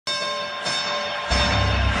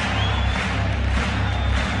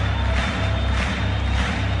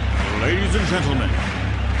Ladies and gentlemen,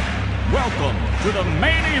 welcome to the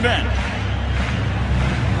main event.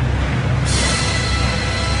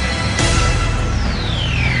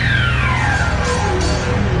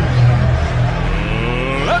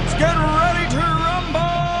 Let's get ready to rumble!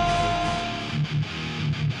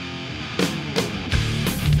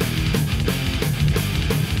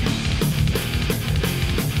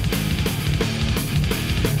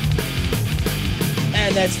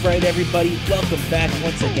 And that's right, everybody. Welcome back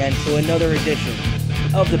once again to another edition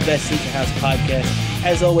of the Best Seat in the House podcast.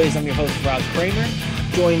 As always, I'm your host, Rob Kramer,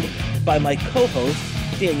 joined by my co-host,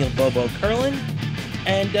 Daniel Bobo Curlin.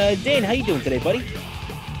 And Dan, how you doing today, buddy?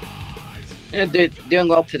 Yeah, doing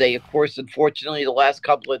well today. Of course, unfortunately, the last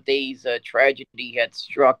couple of days, tragedy had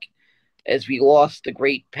struck as we lost the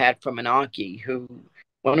great Pat Feminaki, who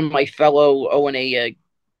one of my fellow O&A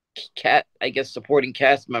supporting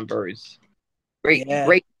cast members. Great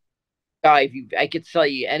guy. I could tell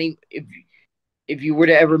you if you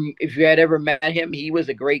had ever met him, he was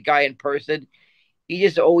a great guy in person. He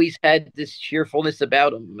just always had this cheerfulness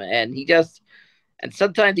about him, and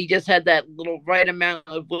sometimes he just had that little right amount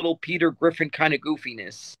of little Peter Griffin kind of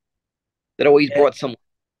goofiness that always brought some.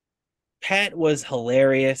 Pat was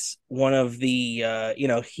hilarious. One of the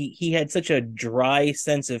he had such a dry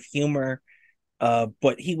sense of humor,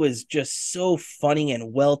 but he was just so funny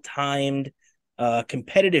and well timed.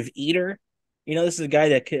 Competitive eater. This is a guy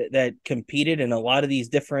that competed in a lot of these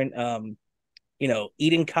different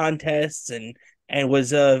eating contests and was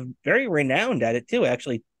very renowned at it too.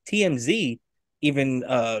 Actually, TMZ even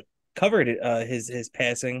covered his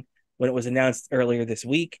passing when it was announced earlier this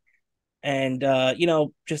week. And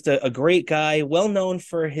just a great guy, well known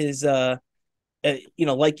for his like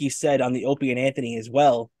you said on the Opie and Anthony as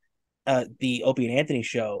well, the Opie and Anthony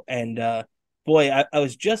show. And boy, I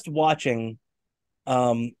was just watching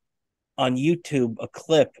on YouTube a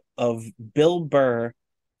clip of Bill Burr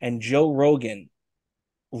and Joe Rogan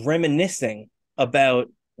reminiscing about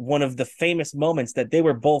one of the famous moments that they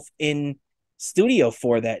were both in studio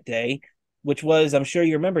for that day, which was, I'm sure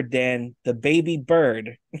you remember, Dan, the baby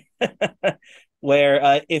bird,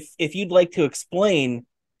 where if you'd like to explain,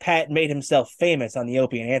 Pat made himself famous on the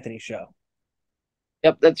Opie and Anthony show.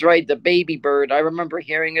 Yep, that's right, the baby bird. I remember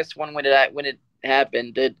hearing this one when it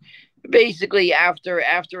happened. Basically, after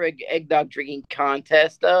a eggnog drinking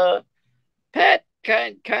contest, Pat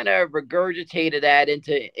kind of regurgitated that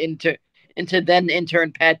into then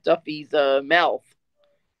intern Pat Duffy's mouth.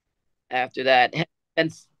 After that,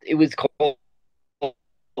 hence it was called.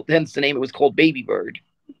 Hence the name. It was called Baby Bird,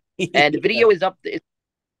 and the video is up on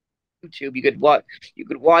YouTube. You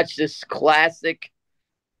could watch this classic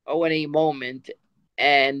O&A moment,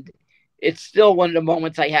 and it's still one of the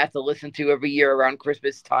moments I have to listen to every year around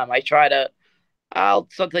Christmas time. I'll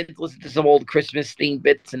sometimes listen to some old Christmas themed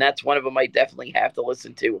bits, and that's one of them I definitely have to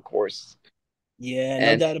listen to, of course. Yeah,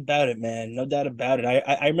 no doubt about it, man. No doubt about it.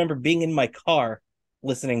 I remember being in my car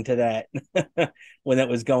listening to that when that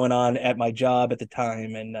was going on at my job at the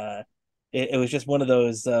time. And it was just one of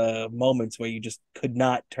those moments where you just could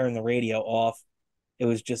not turn the radio off. It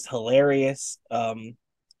was just hilarious.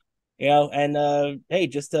 Hey,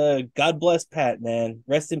 just God bless Pat, man.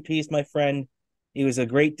 Rest in peace, my friend. He was a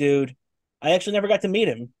great dude. I actually never got to meet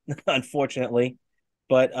him, unfortunately,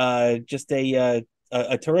 but just a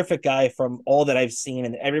terrific guy from all that I've seen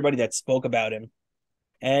and everybody that spoke about him.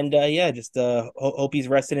 And hope he's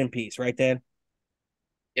rested in peace, right, Dan?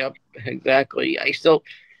 Yep, exactly. I still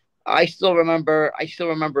remember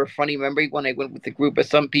a funny memory when I went with a group of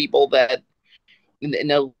some people that in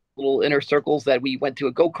the little inner circles that we went to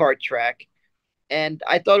a go-kart track, and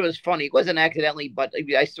I thought it was funny. It wasn't accidentally, but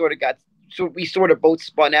we sort of both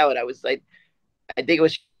spun out. I was like, I think I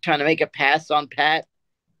was trying to make a pass on Pat,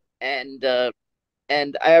 and I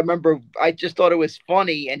remember I just thought it was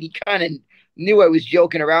funny, and he kind of knew I was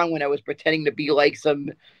joking around when I was pretending to be like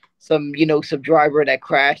some driver that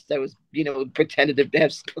crashed that was pretended to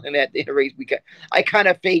have stolen that in a race. I kind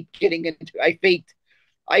of faked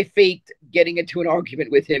I faked getting into an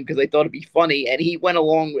argument with him because I thought it'd be funny, and he went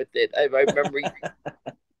along with it. I remember.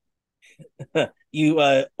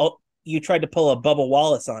 You tried to pull a Bubba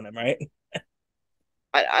Wallace on him, right?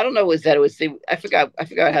 I don't know. I forgot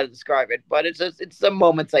how to describe it, but it's some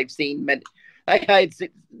moments I've seen.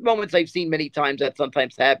 Moments I've seen many times that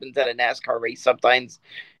sometimes happens at a NASCAR race. Sometimes,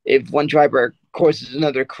 if one driver causes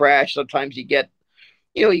another crash, sometimes you get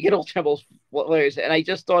old troubles players, and I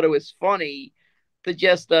just thought it was funny to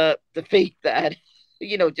just to fake that,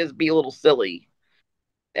 just be a little silly,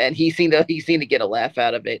 and he seemed to get a laugh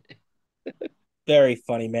out of it. Very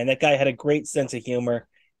funny, man. That guy had a great sense of humor.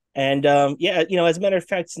 And as a matter of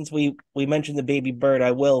fact, since we mentioned the baby bird,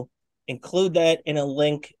 I will include that in a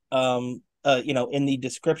link, in the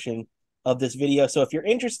description of this video. So if you're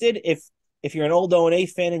interested, if you're an old O&A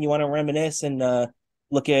fan and you want to reminisce and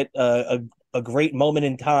look at a great moment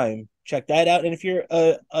in time, check that out. And if you're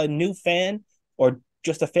a new fan or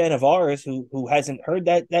just a fan of ours who hasn't heard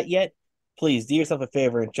that yet, please do yourself a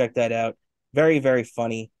favor and check that out. Very, very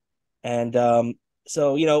funny. And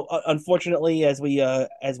so unfortunately, as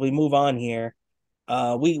we move on here,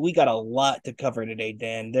 we got a lot to cover today,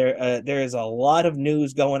 Dan. There is a lot of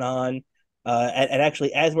news going on. And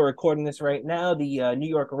actually, as we're recording this right now, the New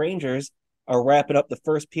York Rangers are wrapping up the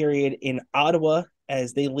first period in Ottawa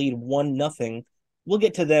as they lead 1-0. We'll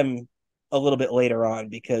get to them a little bit later on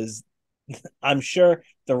because I'm sure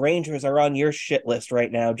the Rangers are on your shit list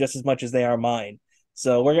right now just as much as they are mine.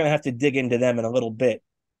 So we're going to have to dig into them in a little bit.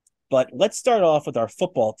 But let's start off with our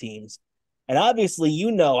football teams. And obviously,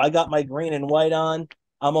 I got my green and white on.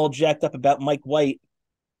 I'm all jacked up about Mike White.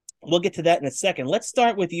 We'll get to that in a second. Let's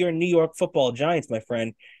start with your New York Football Giants, my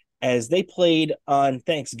friend, as they played on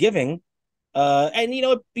Thanksgiving.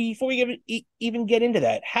 Before we even get into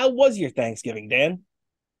that, how was your Thanksgiving, Dan?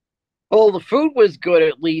 Well, the food was good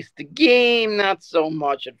at least. The game, not so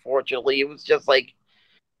much, unfortunately. It was just like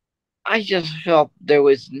I just felt there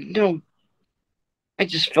was no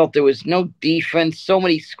defense, so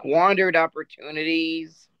many squandered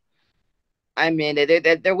opportunities. I mean,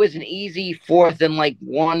 there was an easy 4th and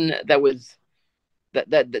 1 that was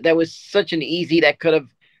such an easy that could have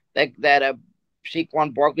that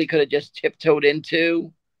Saquon Barkley could have just tiptoed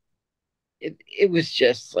into. It was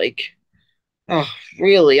just like, oh,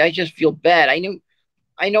 really? I just feel bad. I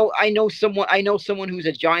know someone who's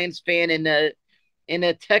a Giants fan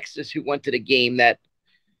in Texas who went to the game that,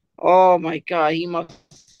 oh my God, he must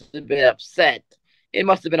have been upset. It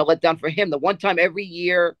must have been a letdown for him. The one time every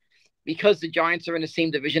year, because the Giants are in the same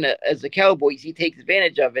division as the Cowboys, he takes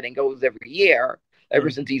advantage of it and goes every year ever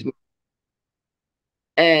since he's moved.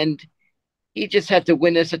 And he just had to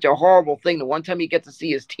win such a horrible thing. The one time he gets to see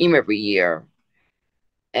his team every year.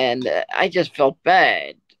 And I just felt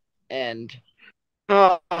bad. And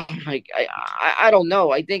I don't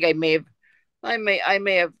know. I think I may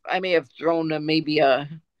have thrown maybe a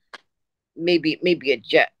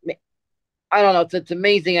Jack. I don't know. It's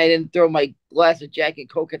amazing I didn't throw my glass of Jack and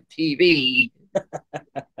Coke at the TV.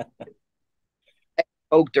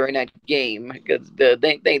 Coke during that game because the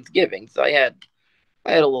Thanksgiving, so I had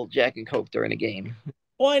a little Jack and Coke during the game.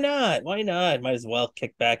 Why not? Why not? Might as well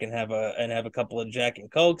kick back and have a couple of Jack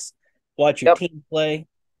and Cokes. Watch your Yep. team play.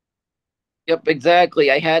 Yep,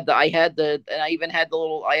 exactly. I had the and I even had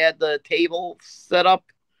the table set up,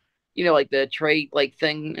 like the tray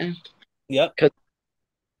thing. Yep.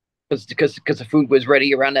 Because the food was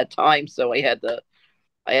ready around that time, so I had that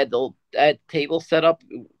table set up,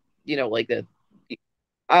 like the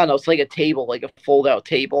I don't know, it's like a table, like a fold out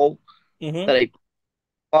table that I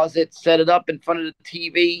pause it, set it up in front of the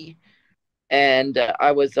TV, and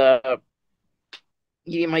I was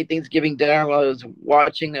eating my Thanksgiving dinner while I was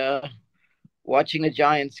watching the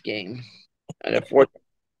Giants game, and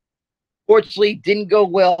unfortunately didn't go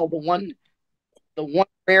well. The one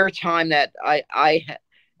rare time that I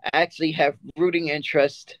actually have rooting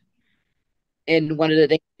interest in one of the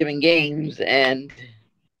Thanksgiving games, and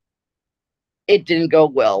it didn't go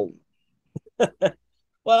well.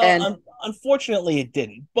 Well, unfortunately, it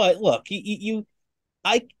didn't. But look, the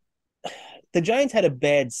Giants had a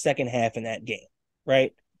bad second half in that game,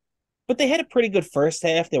 right? But they had a pretty good first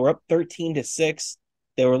half. They were up 13-6.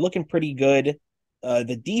 They were looking pretty good.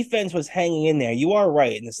 The defense was hanging in there. You are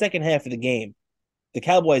right. In the second half of the game, the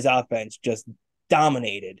Cowboys offense just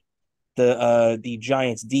dominated the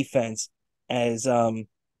Giants defense as they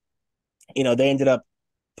ended up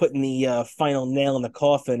putting the final nail in the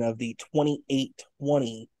coffin of the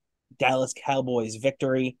 28-20 Dallas Cowboys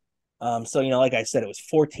victory. So like I said, it was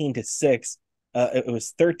 14-6. It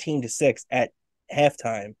was 13-6 at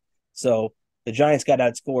halftime. So the Giants got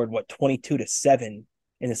outscored 22-7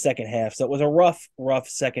 in the second half. So it was a rough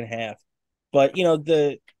second half. But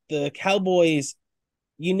the Cowboys,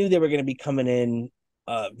 you knew they were going to be coming in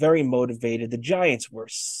very motivated. The Giants were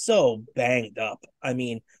so banged up. I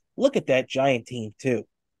mean, look at that Giant team too.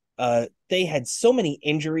 They had so many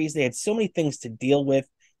injuries. They had so many things to deal with.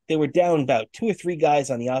 They were down about 2 or 3 guys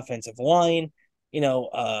on the offensive line.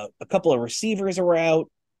 A couple of receivers are out.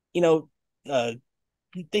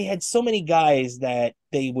 They had so many guys that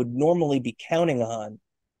they would normally be counting on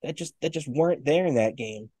that just weren't there in that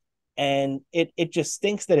game. And it just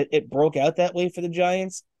stinks that it broke out that way for the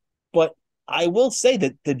Giants. But I will say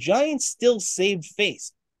that the Giants still saved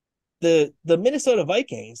face. The Minnesota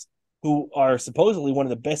Vikings, who are supposedly one of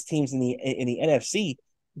the best teams in the NFC,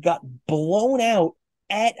 got blown out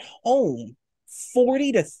at home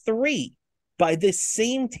 40-3 by this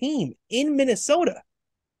same team in Minnesota.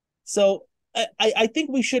 So I think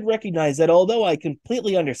we should recognize that although I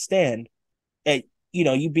completely understand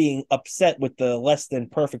you being upset with the less than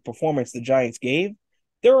perfect performance the Giants gave,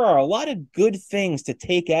 there are a lot of good things to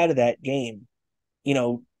take out of that game. You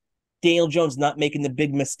know, Daniel Jones not making the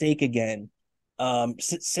big mistake again.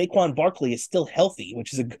 Saquon Barkley is still healthy,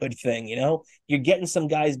 which is a good thing. You're getting some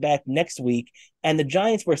guys back next week, and the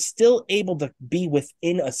Giants were still able to be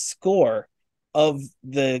within a score of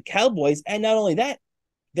the Cowboys. And not only that,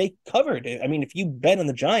 they covered it. I mean, if you bet on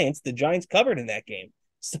the Giants covered in that game.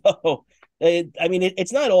 So,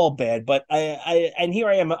 it's not all bad, but and here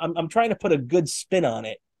I am. I'm trying to put a good spin on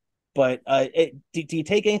it. But do you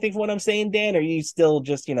take anything from what I'm saying, Dan? Or are you still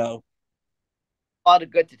just A lot of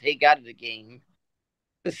good to take out of the game.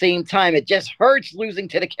 At the same time, it just hurts losing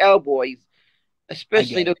to the Cowboys,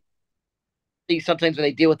 especially sometimes when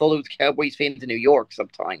they deal with all those Cowboys fans in New York.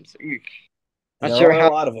 Sometimes, not sure how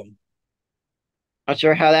a lot of them. Not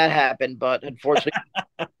sure how that happened, but unfortunately,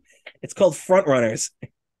 it's called front runners.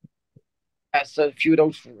 That's a few of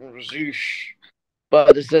those.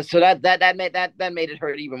 But so that made it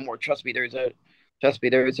hurt even more. Trust me, there's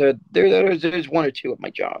one or two at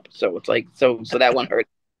my job, so it's like so that one hurt.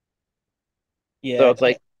 Yeah, so it's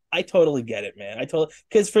like I totally get it, man.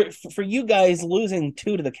 Because for you guys losing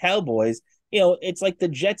 2 to the Cowboys, it's like the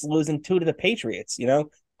Jets losing 2 to the Patriots.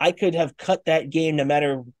 I could have cut that game no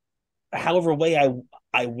matter however way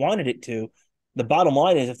I wanted it to. The bottom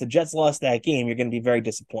line is, if the Jets lost that game, you're going to be very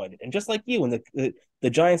disappointed. And just like you, when the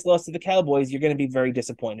Giants lost to the Cowboys, you're going to be very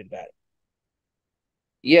disappointed about it.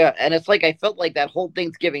 Yeah, and it's like I felt like that whole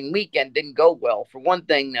Thanksgiving weekend didn't go well. For one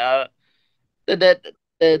thing, I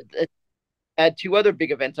had 2 other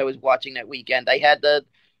big events I was watching that weekend. I had the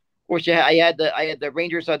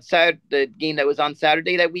Rangers on Saturday, the game that was on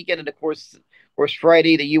Saturday that weekend, and of course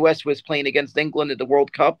Friday the U.S. was playing against England in the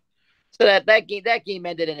World Cup. So that game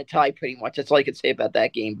ended in a tie pretty much. That's all I could say about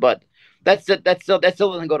that game. But that still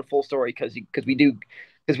doesn't go to full story because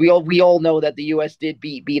we all know that the U.S. did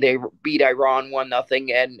beat Iran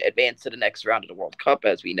 1-0 and advanced to the next round of the World Cup,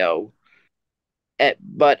 as we know.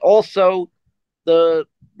 But also the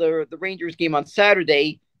Rangers game on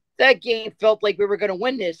Saturday, that game felt like we were going to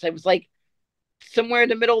win this. I was like, somewhere in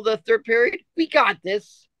the middle of the third period, we got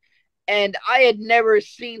this. And I had never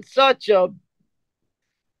seen such a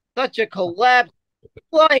collapse.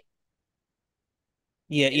 Like,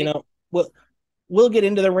 yeah, we'll get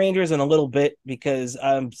into the Rangers in a little bit because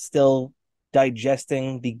I'm still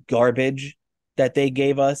digesting the garbage that they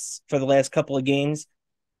gave us for the last couple of games.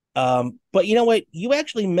 But you know what? You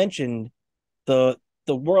actually mentioned the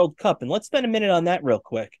World Cup, and let's spend a minute on that real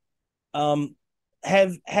quick.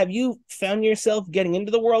 Have you found yourself getting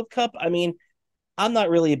into the World Cup? I mean, I'm not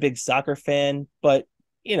really a big soccer fan, but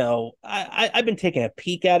I've been taking a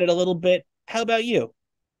peek at it a little bit. How about you?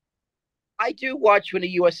 I do watch when the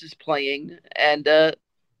U.S. is playing, and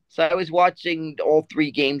so I was watching all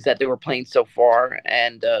 3 games that they were playing so far,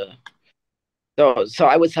 and so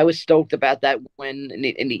I was stoked about that win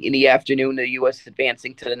in the afternoon. The U.S.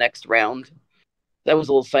 advancing to the next round. That was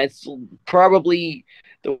a little science. Probably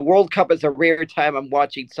the World Cup is a rare time I'm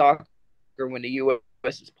watching soccer when the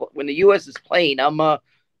U.S. is playing.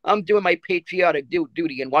 I'm doing my patriotic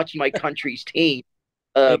duty and watching my country's team.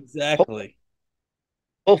 Exactly.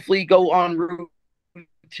 Hopefully, go en route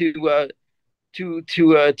to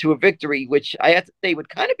a victory, which I have to say would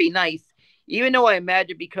kind of be nice. Even though I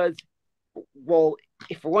imagine because, well,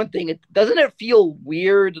 for one thing, doesn't it feel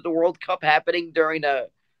weird the World Cup happening during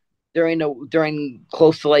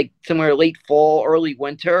close to like somewhere late fall, early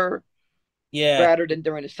winter, rather than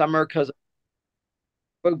during the summer? Because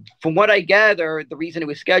from what I gather, the reason it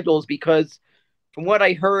was scheduled is because, from what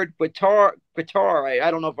I heard, Qatar,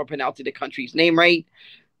 I don't know if I'm pronouncing the country's name right,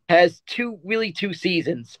 has two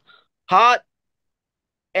seasons, hot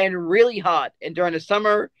and really hot. And during the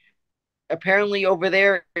summer, apparently over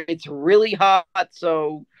there, it's really hot.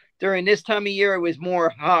 So during this time of year, it was more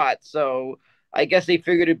hot. So I guess they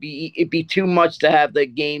figured it'd be too much to have the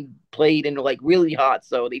game played in like really hot.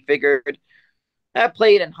 So they figured that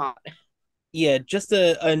played in hot. Yeah, just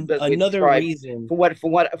another reason. For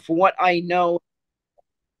what I know.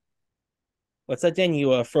 What's that, Dan?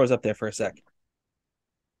 You froze up there for a sec.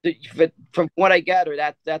 From what I gather,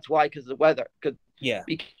 that's why, because of the weather.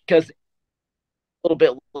 Because a little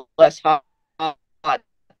bit less hot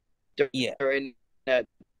during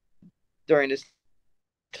this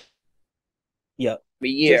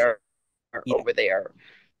year over there.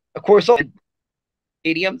 Of course, all the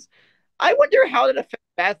stadiums. I wonder how it affects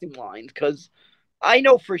bathroom lines, because I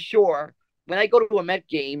know for sure when I go to a Met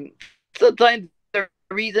game, sometimes the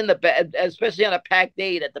reason especially on a packed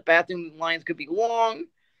day, that the bathroom lines could be long.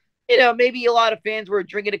 Maybe a lot of fans were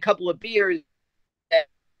drinking a couple of beers,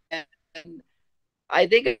 and I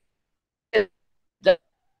think it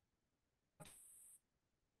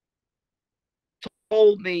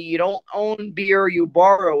told me you don't own beer, you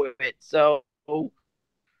borrow it. So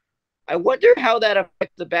I wonder how that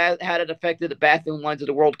affects had it affected the bathroom lines of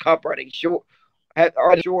the World Cup running short,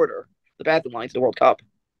 are shorter the bathroom lines of the World Cup.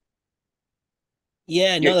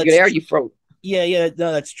 Yeah, no, You're that's there, you froze. yeah,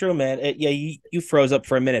 no, that's true, man. Yeah, you froze up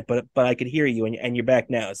for a minute, but I could hear you, and you're back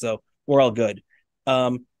now, so we're all good.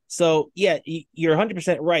 So yeah, you're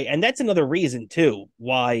 100% right, and that's another reason too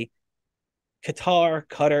why Qatar,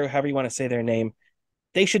 however you want to say their name,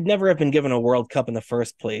 they should never have been given a World Cup in the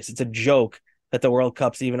first place. It's a joke that the World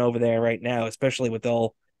Cup's even over there right now, especially with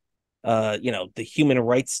all the human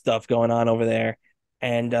rights stuff going on over there.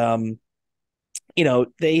 And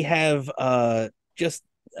they have just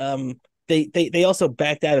they also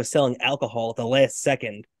backed out of selling alcohol at the last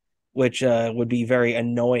second, which would be very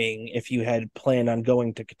annoying if you had planned on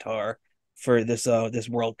going to Qatar for this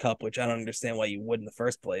World Cup, which I don't understand why you would in the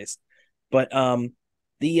first place. But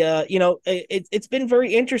it's been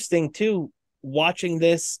very interesting too watching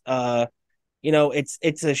this.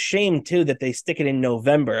 It's a shame too that they stick it in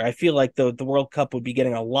November. I feel like the World Cup would be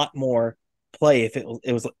getting a lot more play if it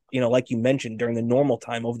was like you mentioned, during the normal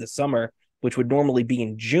time over the summer, which would normally be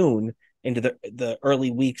in June into the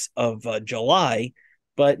early weeks of July.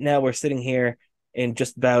 But now we're sitting here in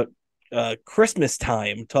just about Christmas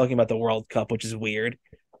time talking about the World Cup, which is weird.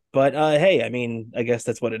 But hey, I mean, I guess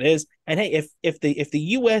that's what it is. And hey, if the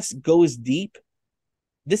US goes deep,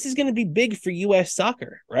 this is going to be big for US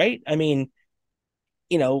soccer, right? I mean,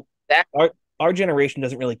 you know, That our generation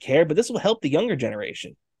doesn't really care, but this will help the younger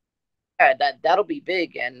generation. yeah, that'll be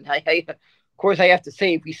big. And of course, I have to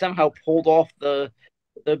say, if we somehow pulled off the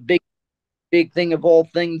big thing of all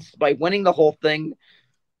things by winning the whole thing,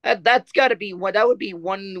 that's got to be what that would be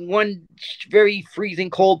one very freezing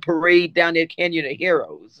cold parade down there, Canyon of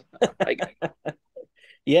Heroes. Like,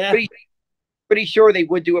 Yeah, pretty pretty sure they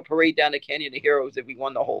would do a parade down the Canyon of Heroes if we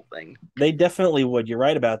won the whole thing. they definitely would. You're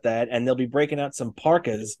right about that, and they'll be breaking out some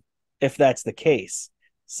parkas if that's the case.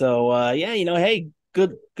 So yeah, hey,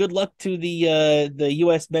 good luck to the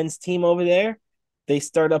US men's team over there. They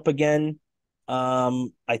start up again.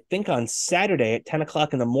 I think on Saturday at 10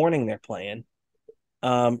 o'clock in the morning they're playing.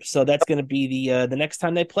 So that's going to be the next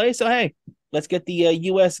time they play. So hey, let's get the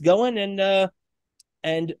US going, and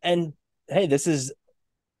hey, this is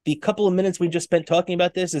the couple of minutes we just spent talking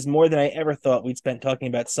about this is more than I ever thought we'd spent talking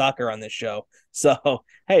about soccer on this show. So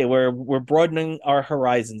hey, we're broadening our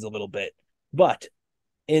horizons a little bit. But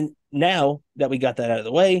in now that we got that out of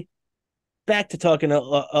the way, back to talking a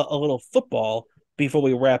little football before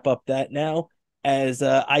we wrap up that now, as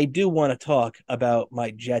I do want to talk about my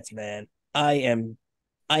Jets, man. I am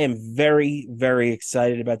very, very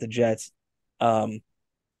excited about the Jets. They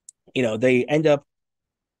end up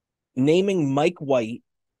naming Mike White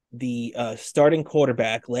the starting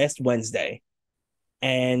quarterback last Wednesday,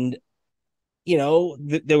 and there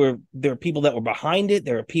were people that were behind it.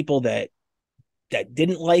 There were people that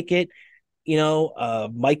didn't like it.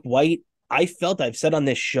 Mike White. I've said on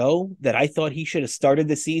this show that I thought he should have started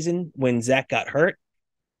the season when Zach got hurt.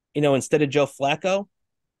 Instead of Joe Flacco.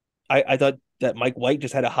 I thought that Mike White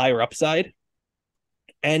just had a higher upside.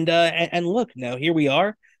 And look, now here we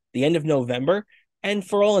are, the end of November, and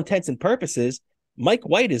for all intents and purposes, Mike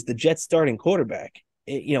White is the Jets starting quarterback,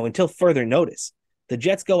 until further notice. The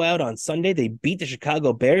Jets go out on Sunday. They beat the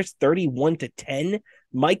Chicago Bears 31-10.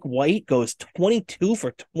 Mike White goes 22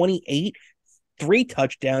 for 28, 3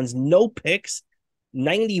 touchdowns, no picks,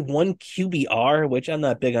 91 QBR, which I'm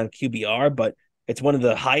not big on QBR, but it's one of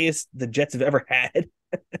the highest the Jets have ever had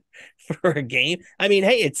for a game. I mean,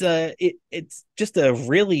 hey, it's just a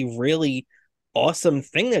really, really awesome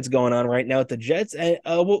thing that's going on right now at the Jets. And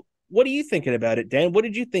what are you thinking about it, Dan? What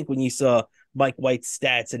did you think when you saw Mike White's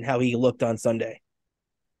stats and how he looked on Sunday?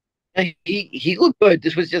 He looked good.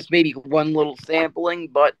 This was just maybe one little sampling,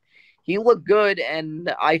 but he looked good,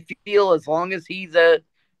 and I feel as long as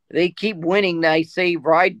they keep winning, I say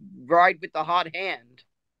ride with the hot hand.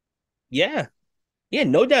 Yeah. Yeah,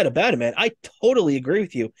 no doubt about it, man. I totally agree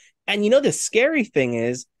with you. And the scary thing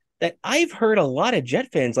is that I've heard a lot of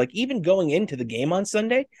Jet fans, like even going into the game on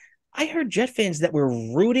Sunday, I heard Jet fans that were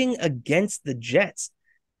rooting against the Jets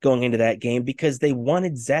going into that game because they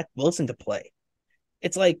wanted Zach Wilson to play.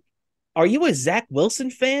 It's like, are you a Zach Wilson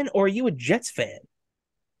fan or are you a Jets fan?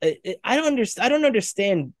 I don't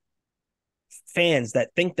understand fans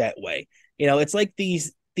that think that way. It's like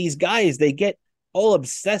these guys, they get all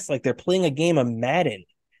obsessed like they're playing a game of Madden.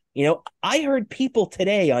 I heard people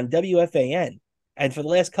today on WFAN and for the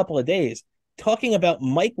last couple of days talking about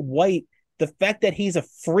Mike White, the fact that he's a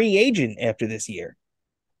free agent after this year.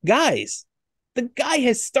 Guys, the guy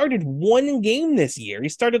has started one game this year. He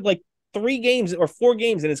started like 3 games or 4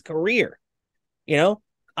 games in his career.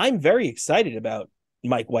 I'm very excited about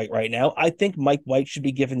Mike White right now. I think Mike White should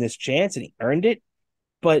be given this chance and he earned it.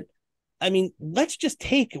 But I mean, let's just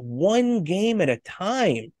take one game at a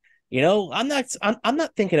time. I'm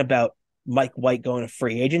not thinking about Mike White going to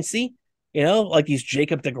free agency, like he's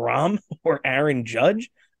Jacob DeGrom or Aaron Judge.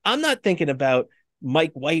 I'm not thinking about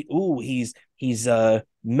Mike White. Ooh, he's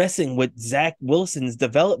messing with Zach Wilson's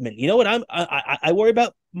development. You know what I worry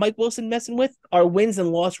about Mike Wilson messing with? Our wins and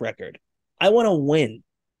loss record. I want to win.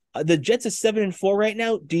 The Jets are 7-4 right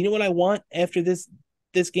now. Do you know what I want after this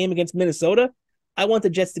game against Minnesota? I want the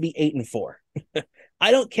Jets to be 8-4.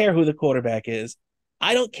 I don't care who the quarterback is.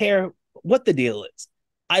 I don't care what the deal is.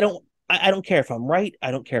 I don't care if I'm right.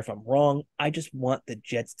 I don't care if I'm wrong. I just want the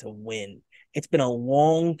Jets to win. It's been a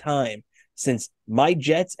long time since my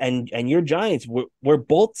Jets and your Giants we're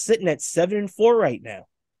both sitting at 7-4 right now.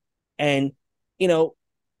 And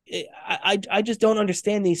I just don't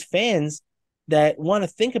understand these fans that want to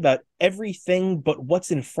think about everything but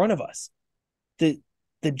what's in front of us.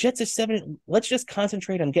 The Jets are 7. Let's just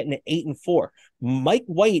concentrate on getting to 8-4. Mike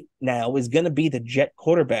White now is going to be the Jet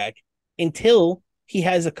quarterback until he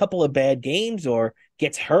has a couple of bad games or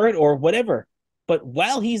gets hurt or whatever. But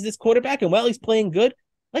while he's this quarterback and while he's playing good,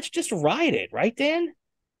 let's just ride it, right, Dan?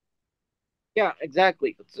 Yeah,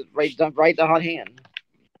 exactly. It's right the hot hand.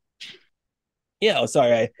 Yeah,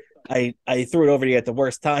 sorry, I threw it over to you at the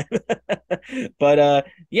worst time. But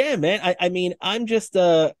yeah, man, I mean, I'm just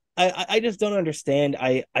I just don't understand.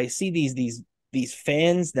 I see these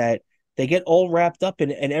fans that they get all wrapped up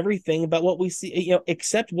in everything about what we see,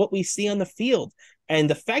 except what we see on the field. And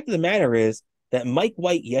the fact of the matter is that Mike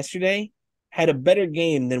White yesterday had a better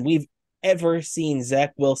game than we've ever seen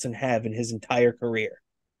Zach Wilson have in his entire career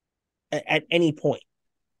at any point.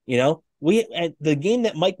 At the game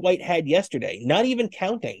that Mike White had yesterday, not even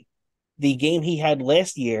counting the game he had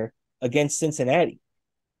last year against Cincinnati,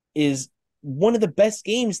 is one of the best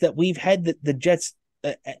games that we've had the Jets,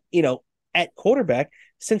 at quarterback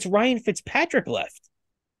since Ryan Fitzpatrick left,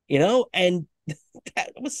 and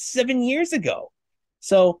that was 7 years ago.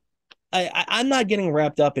 So I'm not getting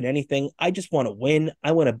wrapped up in anything. I just want to win.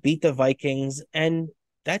 I want to beat the Vikings, and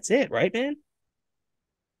that's it, right, man?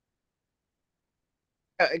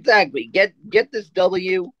 Exactly. Get this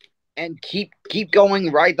W and keep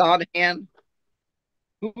going right the hot hand.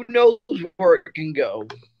 Who knows where it can go?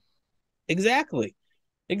 Exactly.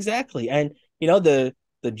 And the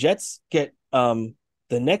Jets get the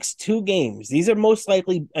next 2 games. These are most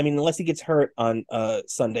likely, I mean, unless he gets hurt on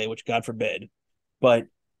Sunday, which God forbid. But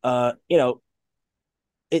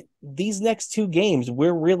these next 2 games,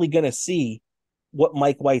 we're really gonna see what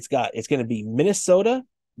Mike White's got. It's gonna be Minnesota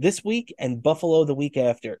this week and Buffalo the week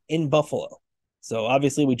after in Buffalo. So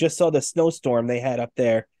obviously we just saw the snowstorm they had up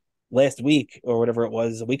there last week or whatever it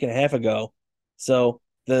was, a week and a half ago. So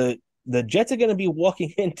the Jets are going to be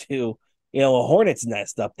walking into, a hornet's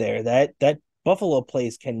nest up there. That Buffalo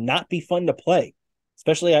place cannot be fun to play.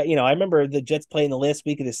 Especially, I remember the Jets playing the last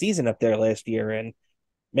week of the season up there last year, and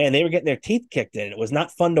man, they were getting their teeth kicked in. It was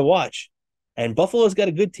not fun to watch. And Buffalo's got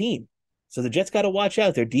a good team. So the Jets got to watch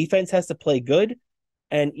out. Their defense has to play good.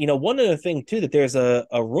 And, one other thing, too, that there's a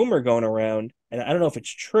rumor going around, and I don't know if it's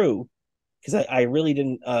true, because I really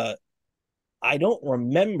didn't, I don't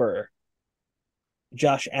remember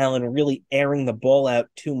Josh Allen really airing the ball out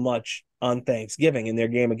too much on Thanksgiving in their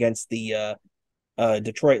game against the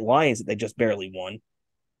Detroit Lions that they just barely won.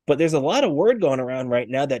 But there's a lot of word going around right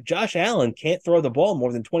now that Josh Allen can't throw the ball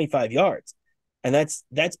more than 25 yards. And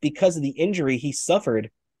that's because of the injury he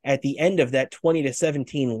suffered at the end of that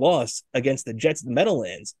 20-17 loss against the Jets, the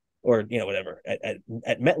Meadowlands, or whatever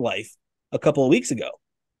at MetLife a couple of weeks ago.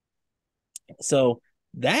 So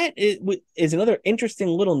that is another interesting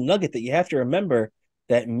little nugget that you have to remember,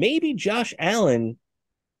 that maybe Josh Allen,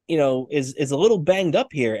 is a little banged up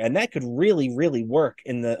here, and that could really, really work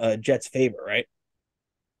in the Jets' favor, right?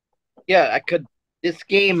 Yeah, this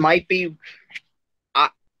game might be. I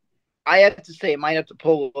have to say, it might have to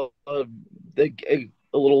pull a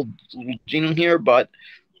little gene here, but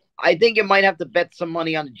I think it might have to bet some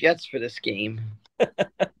money on the Jets for this game.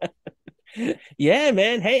 Yeah,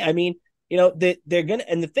 man. Hey, I mean, they're gonna,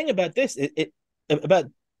 and the thing about this, about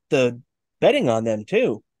the betting on them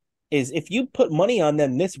too, is if you put money on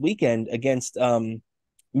them this weekend against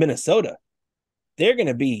Minnesota, they're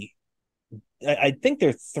gonna be I think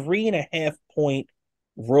they're 3.5 point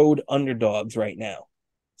road underdogs right now.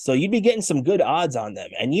 So you'd be getting some good odds on them.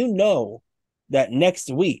 And you know that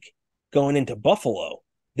next week going into Buffalo,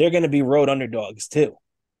 they're going to be road underdogs too.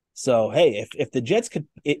 So hey, if the Jets could,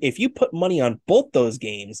 if you put money on both those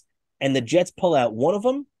games and the Jets pull out one of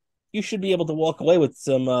them, you should be able to walk away with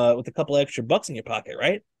some with a couple extra bucks in your pocket,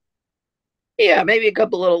 right? Yeah, maybe a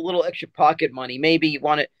couple little extra pocket money. Maybe you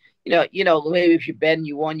want to, maybe if you bet and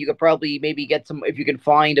you won, you could probably maybe get some if you can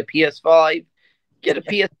find a PS5, get a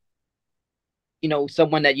PS.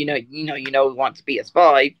 Someone that wants a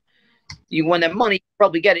PS5. You win that money,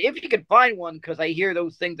 probably get it if you can find one. Because I hear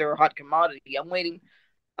those things are a hot commodity. I'm waiting.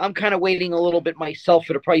 I'm kind of waiting a little bit myself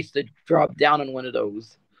for the price to drop down on one of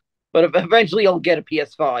those. But eventually I'll get a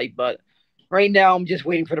PS5. But right now I'm just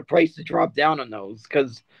waiting for the price to drop down on those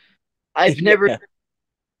because I've never Yeah.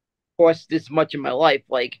 cost this much in my life.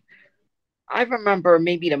 Like I remember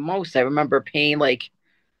maybe the most I remember paying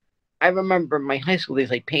I remember my high school days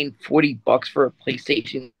like paying $40 for a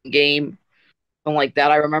PlayStation game. Something like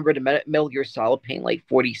that. I remember the Metal Gear Solid paying like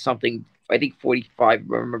 40 something. I think 45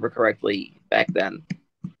 if I remember correctly back then.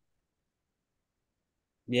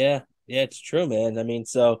 Yeah, yeah, it's true, man. I mean,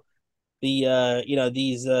 so the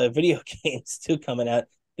these video games too coming out,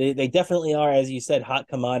 they definitely are, as you said, hot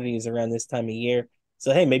commodities around this time of year.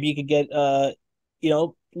 So hey, maybe you could get a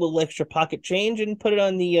little extra pocket change and put it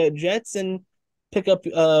on the Jets and pick up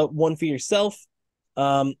one for yourself.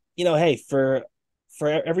 Hey, for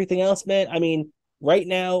everything else, man. I mean, right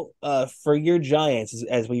now, for your Giants,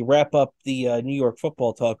 as we wrap up the New York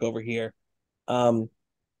football talk over here, um,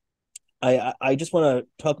 I just want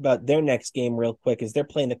to talk about their next game real quick. Is they're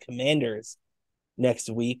playing the Commanders next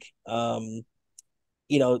week. The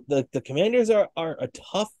Commanders are a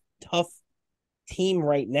tough team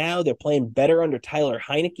right now. They're playing better under Tyler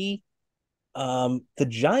Heineke. The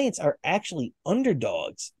Giants are actually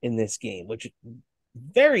underdogs in this game, which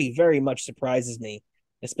very, very much surprises me,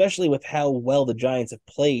 especially with how well the Giants have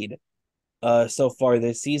played so far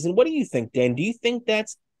this season. What do you think, Dan? Do you think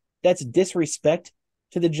that's disrespect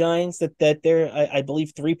to the Giants that they're I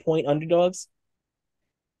believe 3 point underdogs?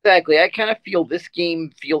 Exactly. I kind of feel this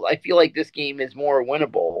game I feel like this game is more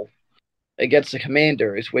winnable against the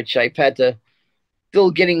Commanders, which I've had to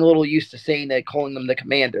still getting a little used to saying that calling them the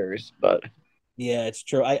Commanders, but Yeah, it's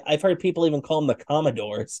true. I've heard people even call them the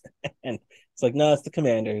Commodores, and it's like, no, it's the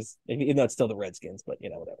Commanders, even though it's still the Redskins, but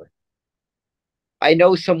whatever. I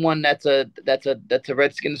know someone that's a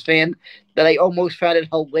Redskins fan that I almost found it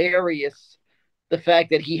hilarious the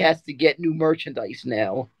fact that he has to get new merchandise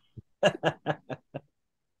now.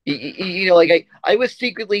 Like I was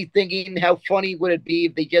secretly thinking how funny would it be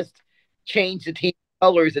if they just changed the team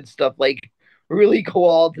colors and stuff, like really go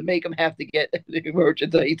all to make them have to get new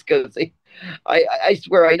merchandise because I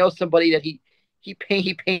swear I know somebody that he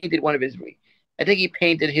painted one of his I think he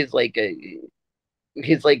painted his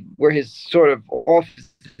like where his sort of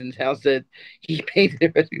office in town said he painted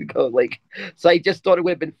it ready to go like so I just thought it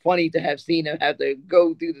would have been funny to have seen him have to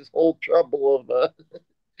go through this whole trouble of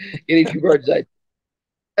getting new merchandise.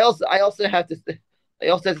 I also have to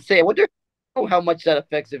say, I wonder how much that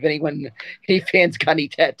affects if any fans got any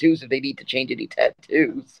tattoos, if they need to change any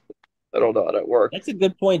tattoos. I don't know how that works. That's a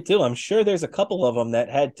good point too. I'm sure there's a couple of them that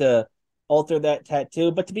had to alter that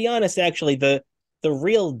tattoo. But to be honest, actually, the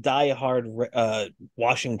real diehard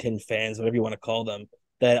Washington fans, whatever you want to call them,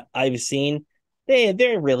 that I've seen, they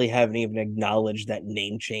really haven't even acknowledged that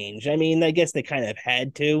name change. I mean, I guess they kind of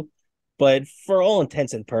had to, but for all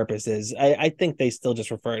intents and purposes, I think they still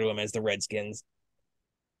just refer to them as the Redskins.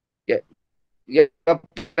 Yeah, yeah,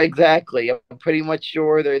 exactly. I'm pretty much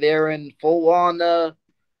sure they're there in full on the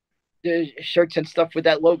shirts and stuff with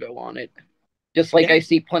that logo on it. Just like Yeah, I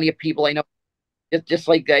see plenty of people I know, just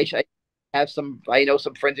like I have I know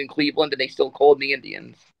some friends in Cleveland and they still call me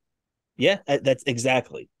Indians. yeah, that's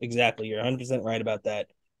exactly. You're 100% right about that.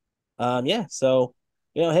 Yeah, so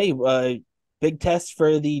hey, big test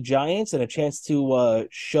for the Giants and a chance to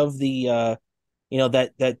shove the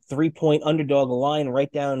that 3 point underdog line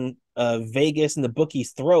right down Vegas and the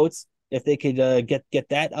bookies' throats if they could get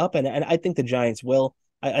that up, and I think the Giants will.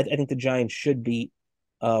 I think the Giants should beat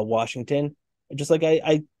Washington. Just like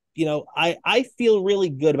I feel really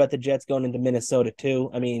good about the Jets going into Minnesota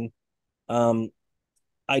too. I mean, um,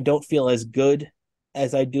 I don't feel as good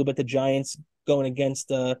as I do about the Giants going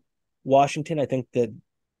against Washington. I think that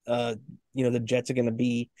uh, the Jets are going to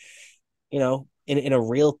be, in a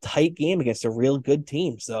real tight game against a real good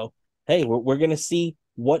team. So hey, we're going to see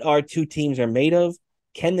what our two teams are made of.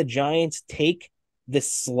 Can the Giants take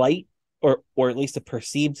this slight or at least a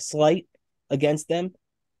perceived slight against them,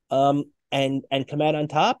 and come out on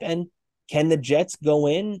top? And Can the Jets go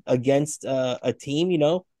in against a team?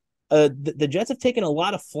 The Jets have taken a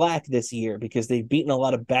lot of flack this year because they've beaten a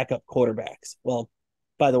lot of backup quarterbacks. Well,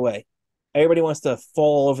 by the way, everybody wants to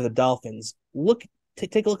fall over the Dolphins.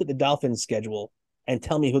 Take a look at the Dolphins schedule and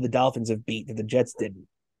tell me who the Dolphins have beat that the Jets didn't.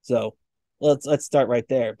 So let's start right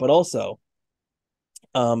there. But also,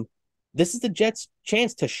 this is the Jets'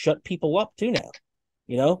 chance to shut people up too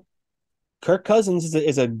now. Kirk Cousins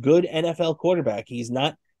is a good NFL quarterback. He's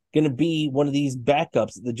not going to be one of these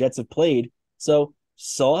backups that the Jets have played. So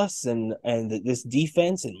Sauce and this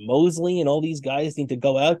defense and Mosley and all these guys need to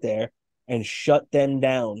go out there and shut them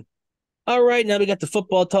down. All right, now we got the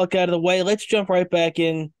football talk out of the way. Let's jump right back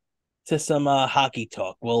in to some hockey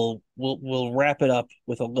talk. We'll wrap it up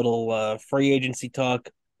with a little free agency talk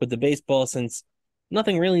with the baseball, since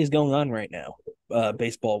nothing really is going on right now,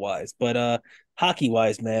 baseball wise. But hockey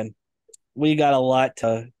wise, man, we got a lot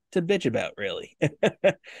to bitch about, really,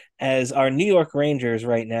 as our New York Rangers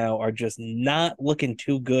right now are just not looking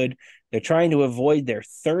too good. They're trying to avoid their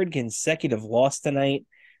third consecutive loss tonight.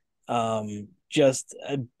 Just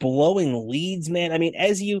blowing leads, man. I mean,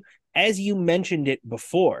 as you mentioned it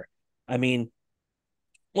before, I mean,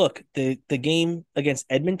 look, the game against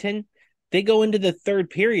Edmonton, they go into the third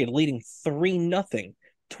period leading 3-0.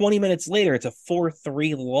 20 minutes later, it's a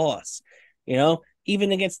 4-3 loss.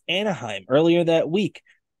 Even against Anaheim earlier that week,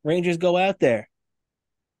 Rangers go out there.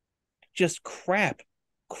 Just crap.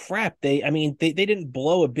 They didn't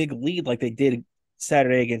blow a big lead like they did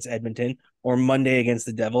Saturday against Edmonton or Monday against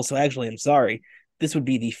the Devils. So actually, I'm sorry. This would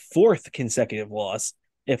be the fourth consecutive loss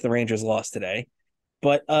if the Rangers lost today.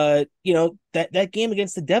 But that game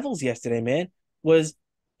against the Devils yesterday, man, was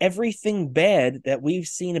everything bad that we've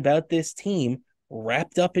seen about this team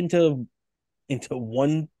wrapped up into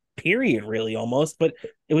one period, really, almost. But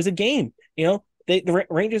it was a game. The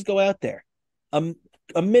Rangers go out there. A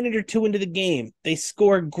minute or two into the game, they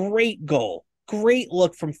score a great goal. Great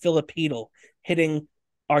look from Filipino, hitting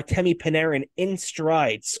Artemi Panarin in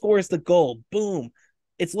stride, scores the goal. Boom.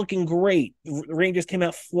 It's looking great. The Rangers came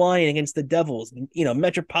out flying against the Devils,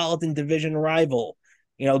 Metropolitan Division rival,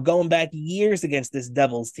 going back years against this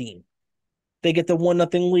Devils team. They get the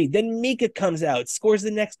 1-0 lead. Then Mika comes out, scores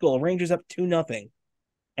the next goal. Rangers up 2-0.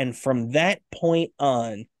 And from that point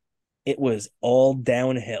on, it was all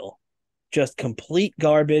downhill. Just complete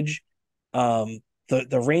garbage. The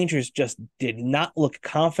Rangers just did not look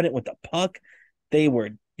confident with the puck. They were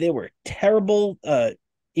terrible.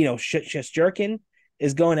 Shesterkin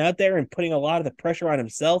is going out there and putting a lot of the pressure on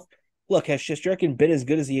himself. Look, has Shesterkin been as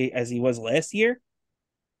good as he was last year?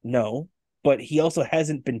 No, but he also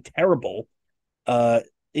hasn't been terrible.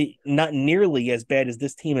 Not nearly as bad as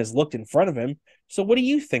this team has looked in front of him. So what do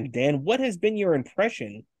you think, Dan? What has been your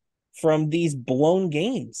impression from these blown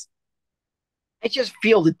games? I just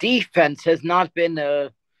feel the defense has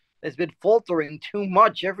been faltering too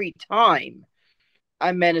much every time.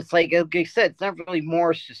 I mean, it's like I said, it's not really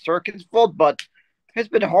more Shesterkin's fault, but there's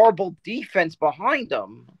been horrible defense behind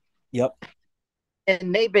them. Yep.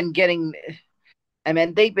 And they've been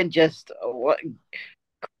just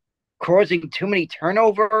causing too many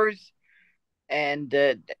turnovers and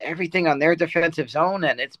everything on their defensive zone.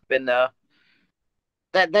 And it's been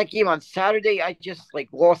that game on Saturday, I just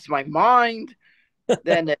lost my mind.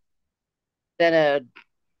 then I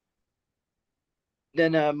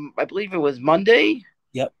believe it was Monday.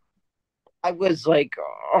 Yep. I was like,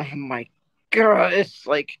 oh my God, it's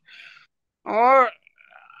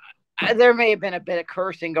there may have been a bit of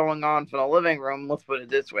cursing going on from the living room. Let's put it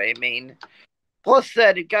this way. I mean, plus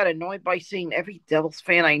that it got annoyed by seeing every Devils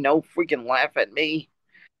fan I know freaking laugh at me.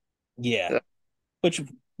 Yeah. Which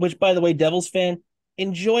by the way, Devils fan,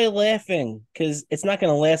 enjoy laughing, because it's not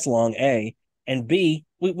going to last long, A. And B,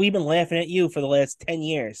 we've been laughing at you for the last 10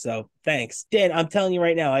 years. So thanks. Dan, I'm telling you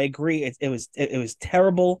right now, I agree. It was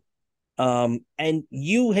terrible. And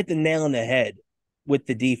you hit the nail on the head with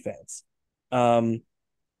the defense. Look,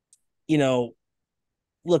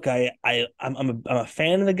 I'm a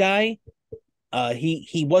fan of the guy.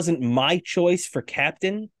 He wasn't my choice for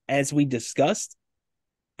captain, as we discussed,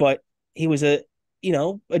 but he was a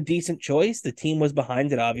decent choice. The team was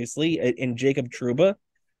behind it, obviously, in Jacob Trouba.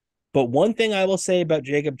 But one thing I will say about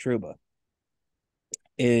Jacob Trouba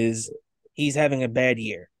is he's having a bad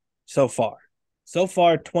year so far. So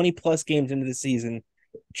far, 20-plus games into the season,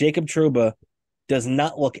 Jacob Trouba does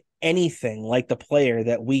not look anything like the player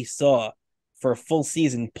that we saw for a full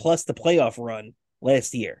season plus the playoff run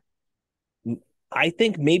last year. I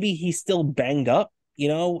think maybe he's still banged up.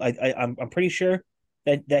 I'm pretty sure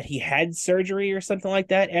that he had surgery or something like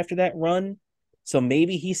that after that run. So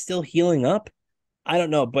maybe he's still healing up. I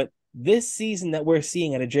don't know, but this season that we're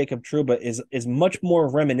seeing out of Jacob Trouba is much more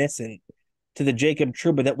reminiscent to the Jacob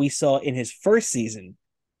Trouba that we saw in his first season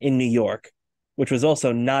in New York, which was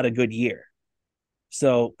also not a good year.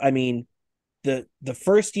 So, I mean, the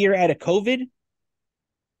first year out of COVID,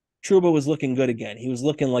 Trouba was looking good again. He was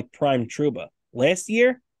looking like prime Trouba. Last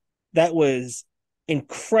year, that was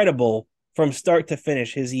incredible from start to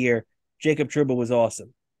finish. His year, Jacob Trouba was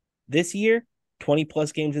awesome. This year, 20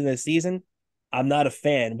 plus games in the season, I'm not a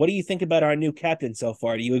fan. What do you think about our new captain so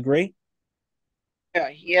far? Do you agree? Yeah,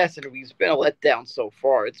 yes, and he's been a letdown so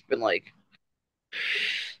far. It's been like,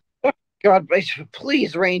 God,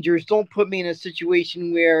 please, Rangers, don't put me in a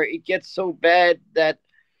situation where it gets so bad that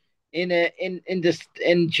in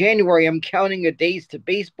January I'm counting a days to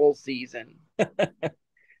baseball season.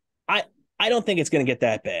 I I don't think it's going to get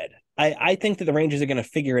that bad. I think that the Rangers are going to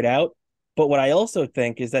figure it out. But what I also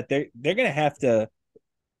think is that they're going to have to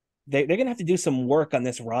they're going to have to do some work on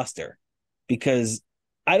this roster because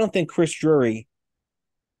I don't think Chris Drury,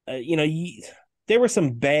 there were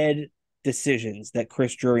some bad decisions that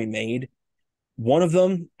Chris Drury made. One of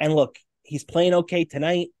them, and look, he's playing okay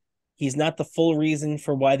tonight. He's not the full reason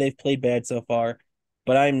for why they've played bad so far,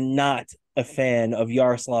 but I'm not a fan of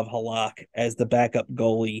Yaroslav Halak as the backup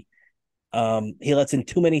goalie. He lets in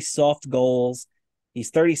too many soft goals.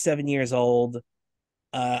 He's 37 years old.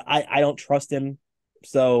 I don't trust him.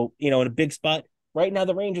 So, in a big spot right now,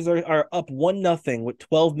 the Rangers are up 1-0 with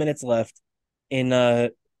 12 minutes left in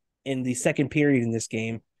the second period in this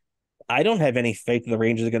game. I don't have any faith that the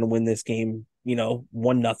Rangers are going to win this game,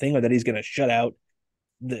 1-0, or that he's going to shut out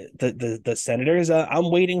the Senators. I'm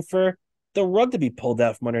waiting for the rug to be pulled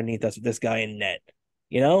out from underneath us with this guy in net.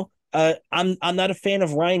 I'm not a fan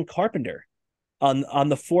of Ryan Carpenter on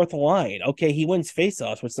the fourth line. Okay, he wins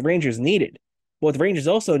faceoffs, which the Rangers needed. But what the Rangers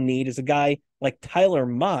also need is a guy like Tyler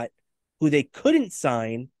Mott, who they couldn't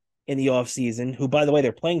sign in the offseason, who, by the way,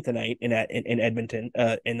 they're playing tonight in Edmonton,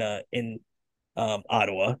 in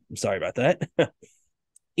Ottawa. I'm sorry about that.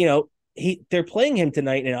 They're playing him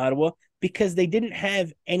tonight in Ottawa because they didn't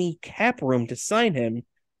have any cap room to sign him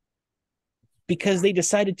because they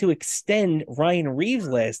decided to extend Ryan Reeves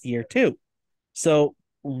last year too. So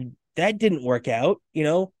that didn't work out.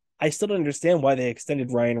 I still don't understand why they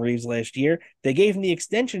extended Ryan Reeves last year. They gave him the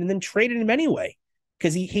extension and then traded him anyway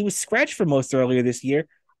because he was scratched for most earlier this year,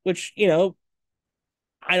 which,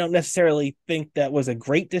 I don't necessarily think that was a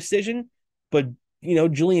great decision, but,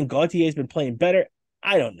 Julien Gauthier has been playing better.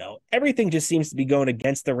 I don't know. Everything just seems to be going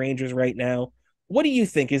against the Rangers right now. What do you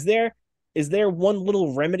think? Is there one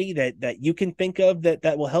little remedy that you can think of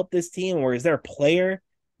that will help this team, or is there a player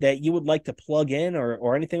that you would like to plug in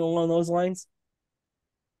or anything along those lines?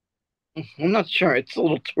 I'm not sure. It's a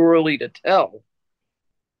little too early to tell.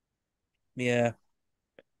 Yeah.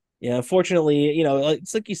 Yeah, unfortunately,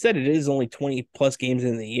 it's like you said, it is only 20 plus games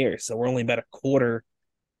in the year, so we're only about a quarter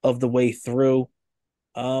of the way through.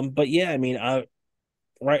 But yeah, I mean,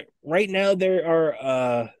 right now there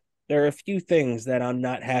are a few things that I'm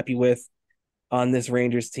not happy with on this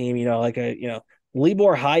Rangers team.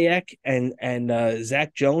 Libor Hayek and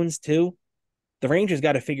Zach Jones too. The Rangers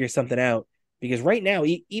got to figure something out because right now,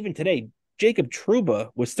 even today, Jacob Trouba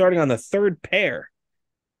was starting on the third pair.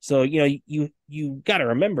 So you got to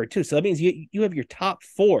remember too. So that means you have your top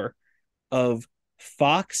four of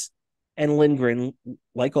Fox and Lindgren,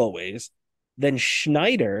 like always. Then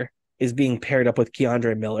Schneider is being paired up with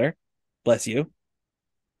Keandre Miller. Bless you.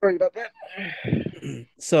 Sorry about that.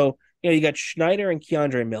 So you got Schneider and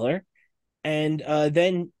Keandre Miller, and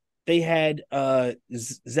then they had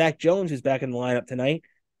Zach Jones, who's back in the lineup tonight,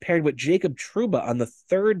 paired with Jacob Trouba on the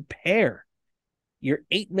third pair. Your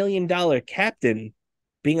 $8 million captain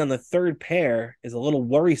being on the third pair is a little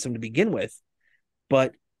worrisome to begin with,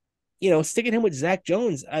 but sticking him with Zach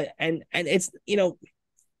Jones, and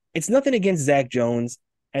it's nothing against Zach Jones,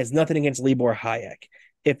 and it's nothing against Libor Hayek.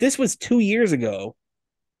 If this was 2 years ago,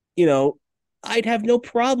 I'd have no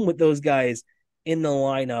problem with those guys in the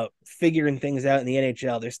lineup figuring things out in the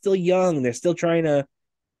NHL. They're still young. They're still trying to,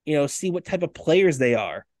 see what type of players they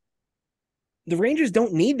are. The Rangers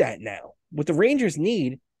don't need that now. What the Rangers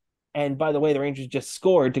need, and by the way, the Rangers just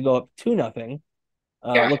scored to go up 2-0.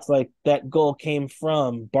 Looks like that goal came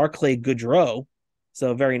from Barclay Goodrow.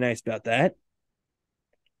 So very nice about that.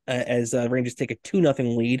 As Rangers take a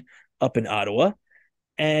 2-0 lead up in Ottawa.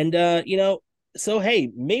 And, so, hey,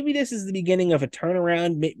 maybe this is the beginning of a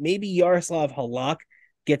turnaround. Maybe Yaroslav Halak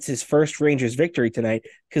gets his first Rangers victory tonight.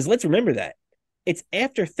 Because let's remember that. It's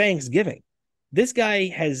after Thanksgiving. This guy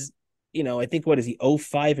has, I think, what is he,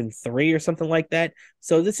 0-5-3 or something like that?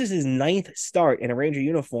 So this is his 9th start in a Ranger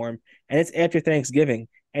uniform, and it's after Thanksgiving,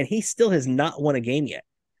 and he still has not won a game yet.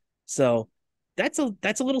 So that's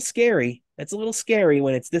a little scary. That's a little scary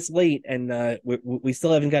when it's this late and we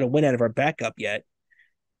still haven't got a win out of our backup yet.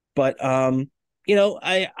 But I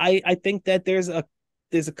think that there's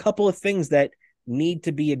a couple of things that need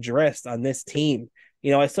to be addressed on this team.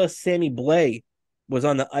 I saw Sammy Blay was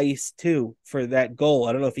on the ice too for that goal.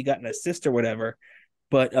 I don't know if he got an assist or whatever,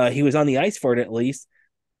 but he was on the ice for it at least.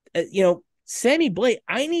 Sammy Blay,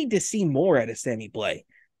 I need to see more out of Sammy Blay.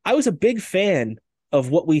 I was a big fan of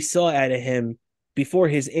what we saw out of him before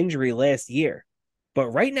his injury last year. But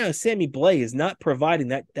right now, Sammy Blay is not providing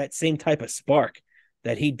that same type of spark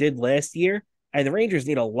that he did last year. And the Rangers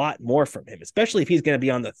need a lot more from him, especially if he's going to be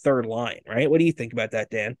on the third line, right? What do you think about that,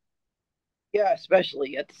 Dan? Yeah,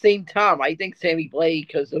 especially at the same time, I think Sammy Blay,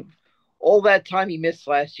 because of all that time he missed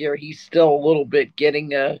last year, he's still a little bit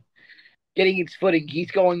getting his footing.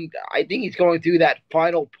 I think he's going through that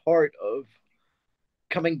final part of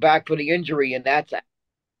coming back from the injury, and that's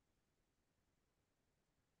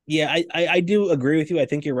Yeah, I do agree with you. I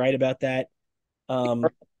think you're right about that. Um,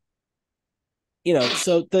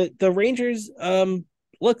 so the Rangers,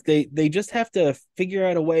 look, they just have to figure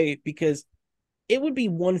out a way because it would be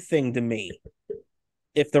one thing to me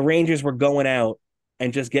if the Rangers were going out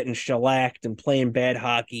and just getting shellacked and playing bad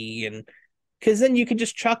hockey, and because then you could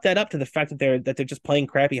just chalk that up to the fact that they're just playing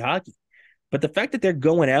crappy hockey. But the fact that they're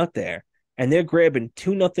going out there and they're grabbing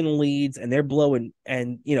 2-0 leads and they're blowing,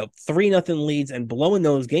 and 3-0 leads and blowing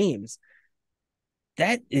those games,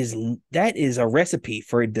 that is a recipe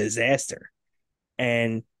for a disaster.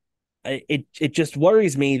 And it just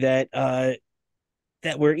worries me that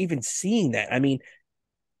we're even seeing that. I mean,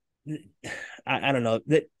 I don't know,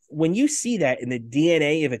 that when you see that in the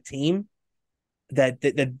DNA of a team, that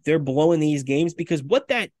they're blowing these games, because what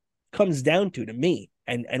that comes down to me,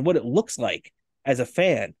 and what it looks like as a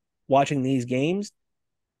fan watching these games,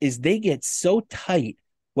 is they get so tight.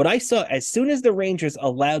 What I saw as soon as the Rangers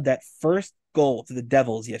allowed that first goal to the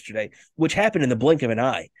Devils yesterday, which happened in the blink of an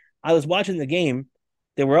eye, I was watching the game.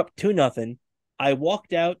 They were up 2-0. I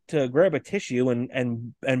walked out to grab a tissue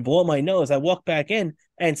and blow my nose. I walked back in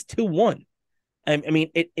and it's 2-1. I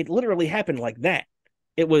mean, it literally happened like that.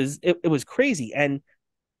 It was crazy. And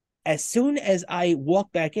as soon as I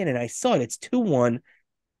walked back in and I saw it's 2-1,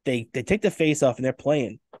 they take the face off and they're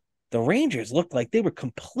playing. The Rangers looked like they were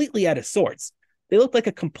completely out of sorts. They looked like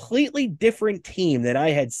a completely different team that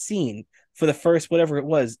I had seen for the first, whatever it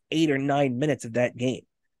was, 8 or 9 minutes of that game.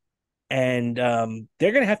 And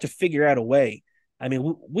they're going to have to figure out a way. I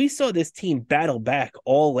mean, we saw this team battle back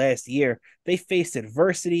all last year. They faced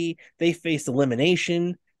adversity, they faced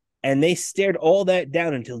elimination, and they stared all that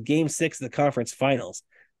down until game 6 of the conference finals.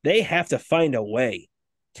 They have to find a way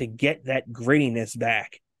to get that grittiness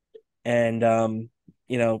back. And,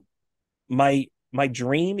 my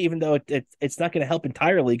dream, even though it's not going to help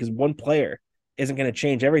entirely because one player isn't going to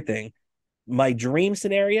change everything, my dream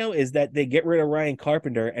scenario is that they get rid of Ryan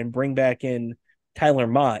Carpenter and bring back in Tyler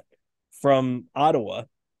Mott from Ottawa,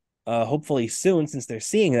 hopefully soon, since they're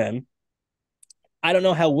seeing them. I don't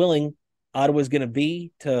know how willing Ottawa's going to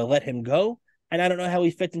be to let him go, and I don't know how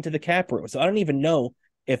he fits into the cap room. So I don't even know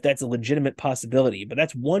if that's a legitimate possibility, but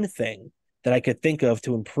that's one thing that I could think of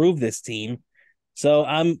to improve this team. So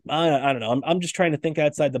I don't know. I'm just trying to think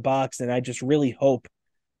outside the box, and I just really hope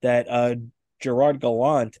that Gerard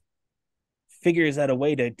Gallant figures out a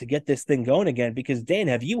way to get this thing going again. Because Dan,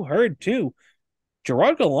 have you heard too?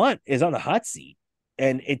 Gerard Gallant is on the hot seat,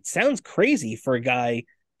 and it sounds crazy for a guy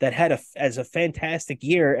that had as a fantastic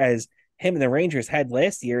year as him and the Rangers had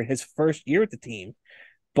last year in his first year with the team.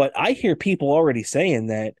 But I hear people already saying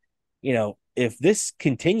that, if this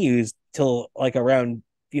continues till like around,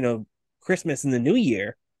 Christmas and the New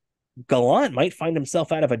Year, Gallant might find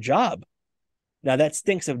himself out of a job. Now that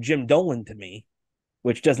stinks of Jim Dolan to me,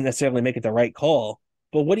 which doesn't necessarily make it the right call.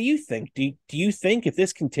 But what do you think? Do you think if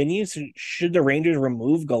this continues, should the Rangers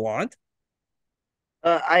remove Gallant?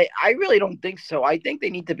 I really don't think so. I think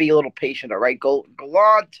they need to be a little patient. All right,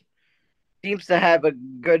 Gallant seems to have a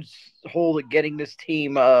good hold of getting his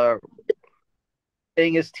team out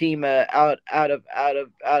of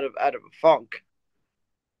a funk.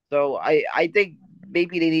 So I think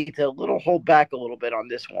maybe they need to hold back a little bit on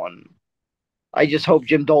this one. I just hope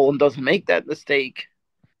Jim Dolan doesn't make that mistake.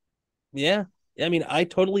 Yeah. I mean, I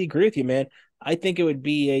totally agree with you, man. I think it would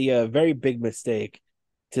be a very big mistake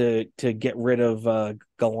to get rid of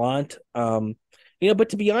Gallant. But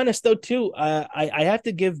to be honest, though, too, I have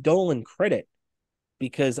to give Dolan credit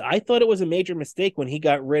because I thought it was a major mistake when he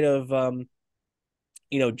got rid of,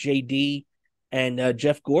 JD and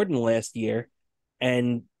Jeff Gordon last year,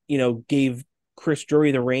 and gave Chris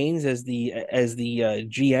Drury the reins as the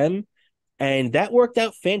GM, And that worked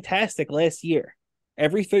out fantastic last year.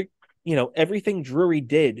 Everything, everything Drury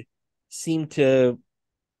did seemed to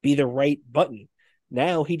be the right button.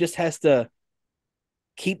 Now he just has to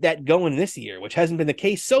keep that going this year, which hasn't been the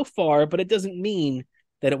case so far, but it doesn't mean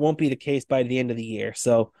that it won't be the case by the end of the year.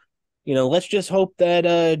 So, let's just hope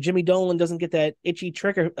that Jimmy Dolan doesn't get that itchy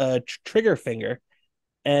trigger finger,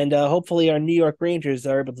 and hopefully our New York Rangers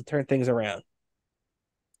are able to turn things around.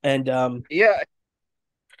 And Yeah, I yeah,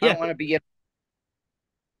 don't want to be in.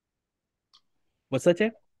 what's that,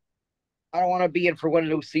 Jay? I don't want to be in for one of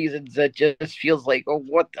those seasons that just feels like, oh,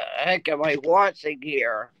 what the heck am I watching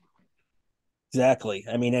here? Exactly.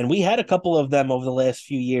 I mean, and we had a couple of them over the last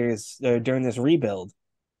few years during this rebuild,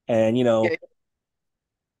 and Yeah,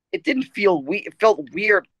 it didn't feel it felt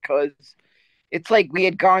weird because it's like we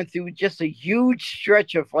had gone through just a huge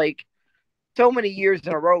stretch of like so many years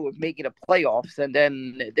in a row of making the playoffs, and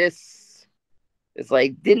then this is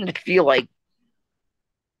like didn't feel like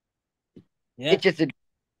yeah, it just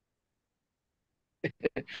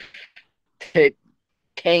hit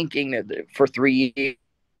tanking for 3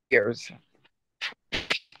 years.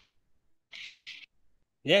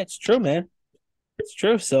 yeah, it's true, man. It's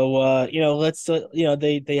true. So, let's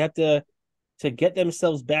they have to get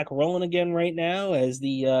themselves back rolling again right now as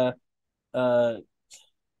uh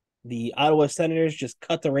the Ottawa Senators just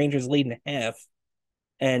cut the Rangers lead in half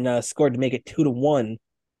and scored to make it 2-1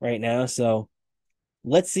 right now. So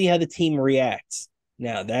let's see how the team reacts.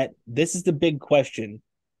 Now that this is the big question.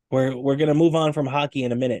 We're gonna move on from hockey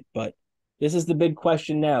in a minute, but this is the big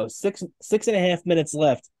question now. Six and a half minutes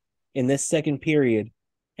left in this second period,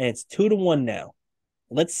 and it's 2-1 now.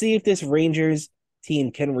 Let's see if this Rangers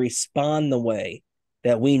team can respond the way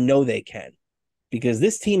that we know they can, because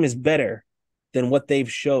this team is better than what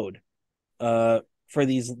they've showed for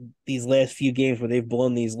these last few games where they've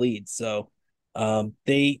blown these leads. So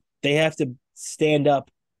they have to stand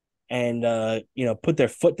up and put their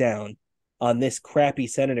foot down on this crappy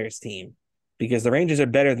Senators team, because the Rangers are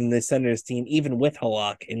better than this Senators team, even with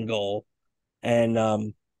Halak in goal. And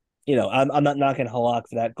I'm not knocking Halak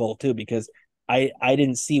for that goal too, because I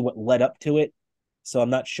didn't see what led up to it, so I'm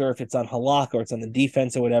not sure if it's on Halak or it's on the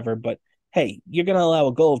defense or whatever. But hey, you're gonna allow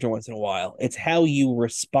a goal every once in a while. It's how you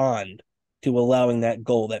respond to allowing that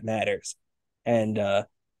goal that matters. And the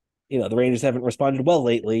Rangers haven't responded well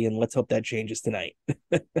lately, and let's hope that changes tonight.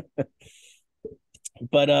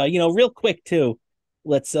 But real quick too,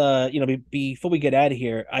 let's before we get out of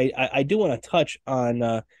here, I do want to touch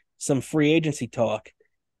on some free agency talk,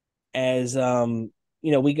 as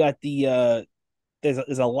we got the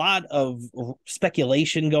there's a lot of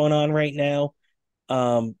speculation going on right now.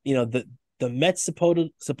 The Mets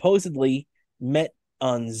supposedly met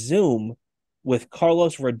on Zoom with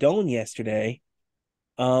Carlos Rodon yesterday.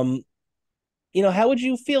 How would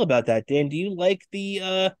you feel about that, Dan? Do you like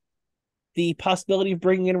the possibility of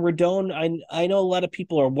bringing in Rodon? I know a lot of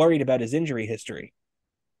people are worried about his injury history.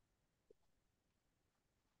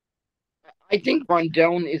 I think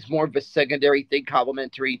Rondon is more of a secondary thing,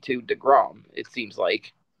 complementary to DeGrom. It seems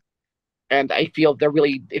like, and I feel they're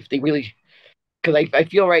really, if they really, because I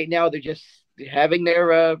feel right now they're just having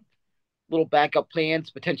their little backup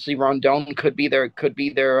plans. Potentially, Rondon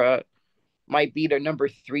might be their number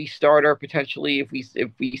 3 starter potentially if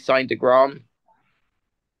we sign DeGrom.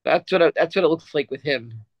 That's what it looks like with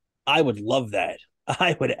him. I would love that.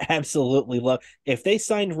 I would absolutely love if they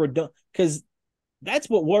signed Rodon, because that's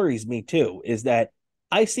what worries me too, is that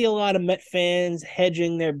I see a lot of Met fans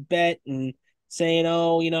hedging their bet and saying,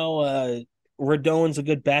 "Oh, Rodon's a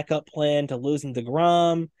good backup plan to losing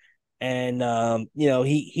DeGrom, and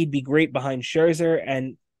he'd be great behind Scherzer."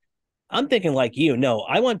 And I'm thinking like you, no,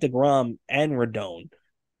 I want DeGrom and Rodon.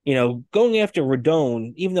 Going after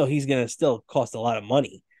Rodon, even though he's going to still cost a lot of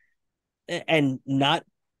money, and not,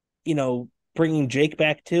 bringing Jake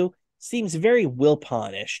back too, seems very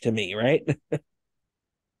Wilpon-ish to me, right?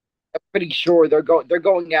 I'm pretty sure they're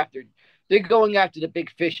going after the big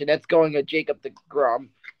fish, and that's going at Jacob DeGrom.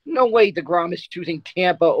 No way DeGrom is choosing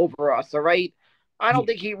Tampa over us. All right, I don't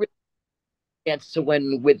think he really chance to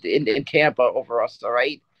win in Tampa over us. All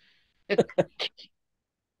right,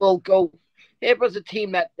 we'll go. It was a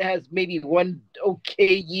team that has maybe one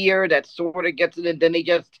okay year that sort of gets it, and then they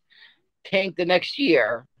just tank the next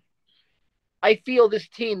year. I feel this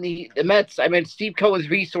team, the Mets. I mean, Steve Cohen's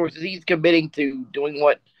resources. He's committing to doing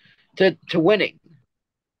what to winning.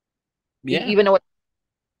 Yeah. Even though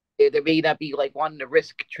they may not be like wanting to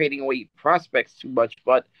risk trading away prospects too much,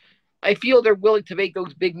 but I feel they're willing to make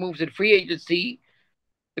those big moves in free agency.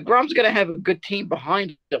 DeGrom's going to have a good team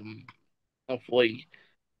behind him, hopefully.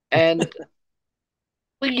 And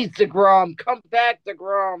please, DeGrom, come back,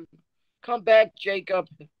 DeGrom. Come back, Jacob.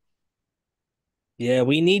 Yeah,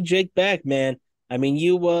 we need Jake back, man. I mean,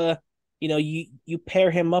 you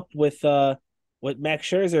pair him up with Max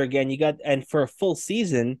Scherzer again. You got and for a full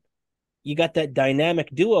season, you got that dynamic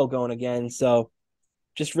duo going again. So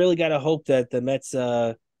just really got to hope that the Mets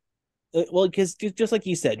well, because just like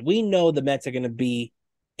you said, we know the Mets are going to be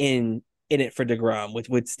in it for DeGrom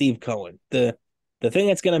with Steve Cohen. The thing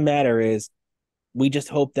that's going to matter is we just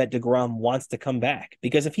hope that DeGrom wants to come back,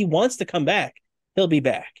 because if he wants to come back, he'll be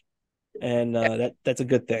back, and that's a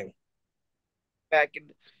good thing. Back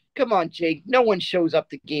and come on, Jake. No one shows up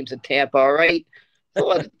to games in Tampa, all right?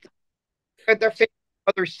 So they're facing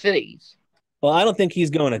other cities. Well, I don't think he's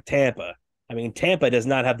going to Tampa. I mean, Tampa does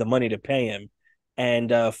not have the money to pay him,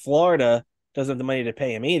 and Florida doesn't have the money to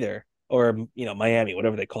pay him either, or Miami,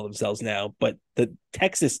 whatever they call themselves now. But the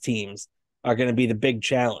Texas teams are going to be the big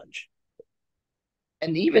challenge.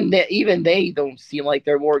 And even they don't seem like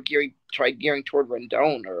they're more gearing toward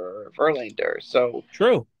Rendon or Verlander. So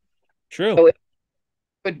True, true. so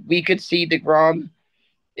we could see DeGrom.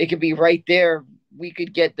 It could be right there. We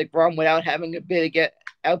could get DeGrom without having a bid to get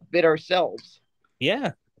outbid ourselves.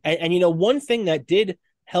 Yeah. And one thing that did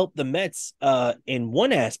help the Mets in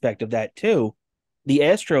one aspect of that too, the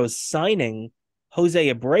Astros signing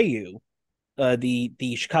Jose Abreu,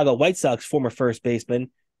 the Chicago White Sox former first baseman,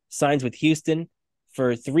 signs with Houston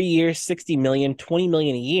for 3 years, 60 million, 20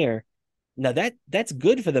 million a year. Now that's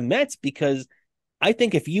good for the Mets, because I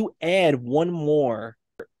think if you add one more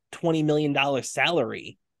 $20 million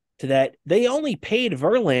salary to that, they only paid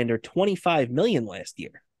Verlander 25 million last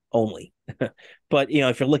year only. But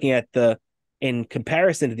if you're looking at in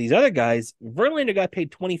comparison to these other guys, Verlander got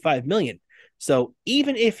paid 25 million. So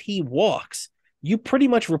even if he walks, you pretty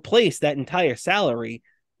much replace that entire salary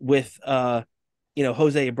with Jose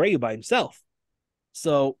Abreu by himself.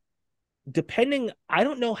 So I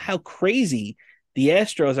don't know how crazy the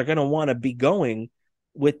Astros are going to want to be going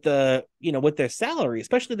with with their salary,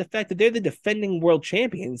 especially the fact that they're the defending world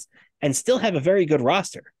champions and still have a very good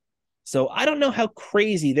roster. So I don't know how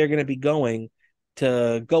crazy they're going to be going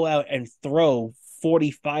to go out and throw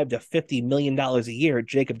 45 to $50 million a year at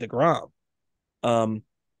Jacob deGrom.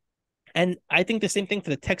 And I think the same thing for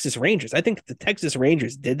the Texas Rangers. I think if the Texas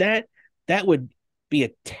Rangers did that, that would be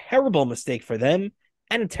a terrible mistake for them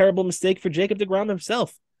and a terrible mistake for Jacob deGrom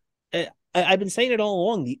himself. I've been saying it all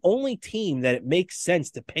along. The only team that it makes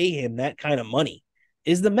sense to pay him that kind of money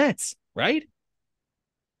is the Mets, right?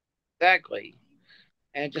 Exactly.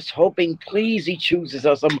 And just hoping, please, he chooses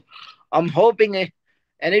us. I'm hoping and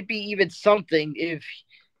it'd be even something if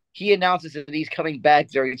he announces that he's coming back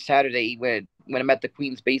during Saturday when I'm at the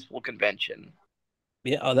Queens baseball convention.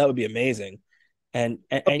 Yeah, oh, that would be amazing. And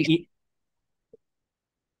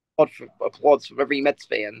Applause from every Mets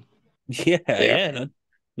fan. yeah, yeah,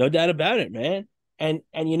 no doubt about it, man. And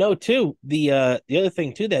too, the other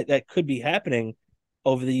thing too that could be happening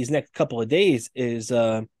over these next couple of days is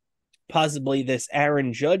possibly this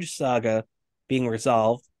Aaron Judge saga being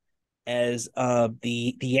resolved, as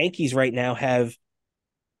the Yankees right now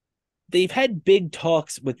they've had big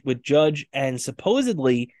talks with Judge, and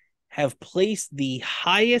supposedly have placed the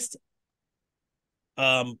highest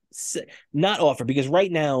not offer, because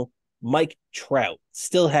right now Mike Trout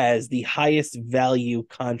still has the highest value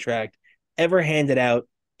contract ever handed out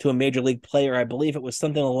to a major league player. I believe it was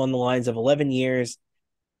something along the lines of 11 years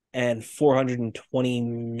and 420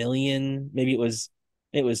 million. Maybe it was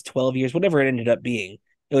 12 years, whatever it ended up being.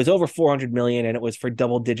 It was over 400 million, and it was for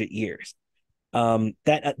double digit years.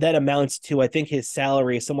 That amounts to, I think his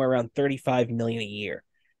salary is somewhere around 35 million a year.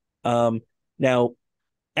 Now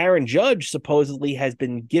Aaron Judge supposedly has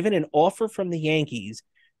been given an offer from the Yankees.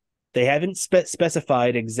 They haven't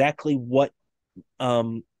specified exactly what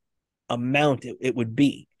amount it would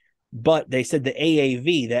be, but they said the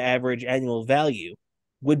AAV, the average annual value,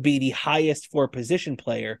 would be the highest for a position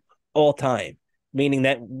player all time, meaning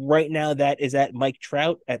that right now that is at Mike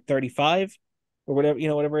Trout at 35 or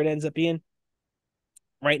whatever it ends up being.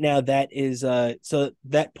 Right now that is so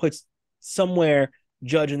that puts somewhere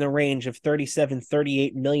Judge in the range of 37,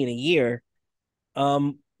 38 million a year.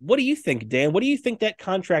 What do you think, Dan? What do you think that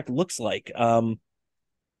contract looks like? I'm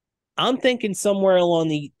thinking somewhere along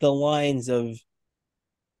the lines of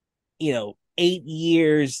 8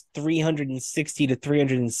 years, 360 to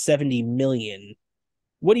 370 million.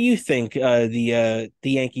 What do you think the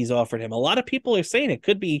Yankees offered him? A lot of people are saying it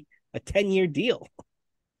could be a 10-year deal.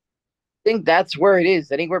 I think that's where it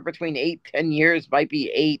is. Anywhere between 8-10 years, might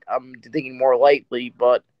be 8. I'm thinking more likely,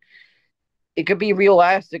 but it could be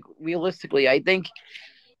realistically. I think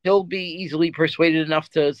he'll be easily persuaded enough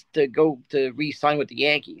to go to re-sign with the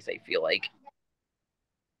Yankees. I feel like.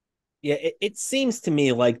 Yeah, it seems to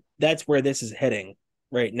me like that's where this is heading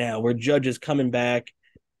right now, where Judge is coming back.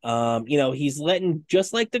 He's letting,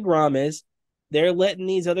 just like DeGrom is, they're letting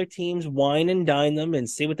these other teams wine and dine them and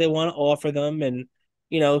see what they want to offer them, and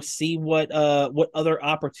see what other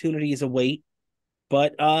opportunities await.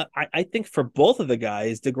 But I think for both of the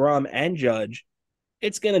guys, DeGrom and Judge,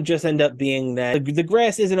 it's gonna just end up being that the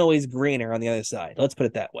grass isn't always greener on the other side. Let's put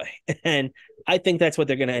it that way. And I think that's what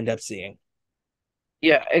they're gonna end up seeing.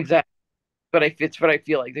 Yeah, exactly. But it's what I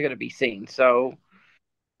feel like they're going to be seeing. So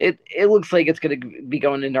it looks like it's going to be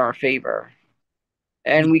going in our favor,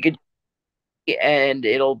 and we could, and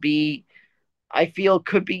it'll be. I feel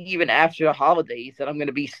could be even after the holidays that I'm going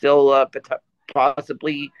to be still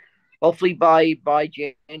possibly, hopefully by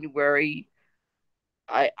January.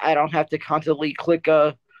 I don't have to constantly click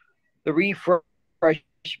the refresh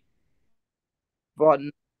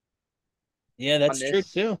button Yeah, on that's true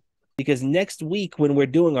this. too. Because next week when we're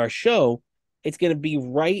doing our show, it's going to be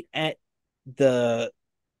right at the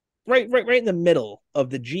right in the middle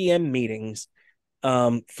of the GM meetings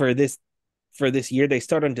for this year. They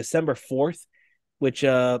start on December 4th, which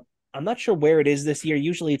I'm not sure where it is this year.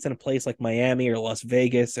 Usually it's in a place like Miami or Las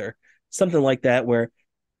Vegas or something like that, where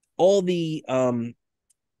all the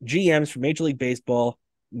GMs for Major League Baseball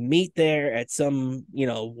meet there at some,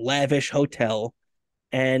 lavish hotel,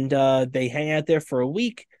 and they hang out there for a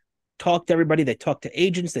week, talk to everybody. They talk to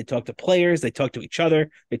agents, they talk to players, they talk to each other,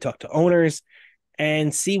 they talk to owners,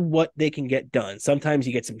 and see what they can get done. Sometimes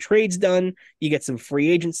you get some trades done, you get some free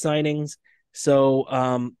agent signings. So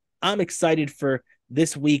I'm excited for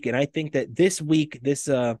this week, and I think that this week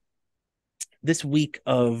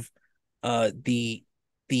of the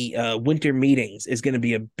winter meetings is going to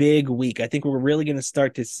be a big week. I think we're really going to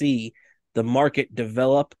start to see the market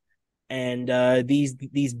develop, and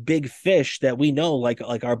these big fish that we know, like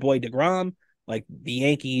our boy DeGrom, like the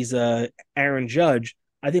Yankees, Aaron Judge.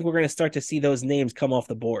 I think we're going to start to see those names come off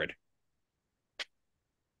the board.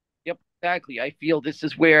 Yep, exactly. I feel this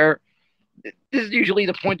is usually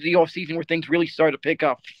the point of the off season where things really start to pick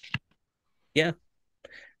up. Yeah,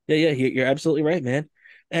 yeah. You're absolutely right, man.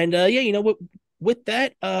 And yeah, you know what? With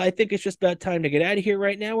that, I think it's just about time to get out of here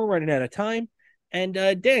right now. We're running out of time. And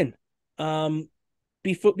Dan, um,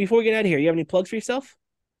 before we get out of here, you have any plugs for yourself?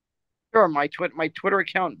 Sure, my Twitter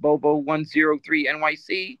account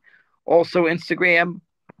Bobo103NYC, also Instagram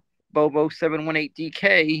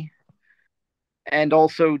Bobo718DK, and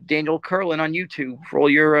also Daniel Curlin on YouTube for all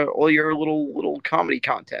your little comedy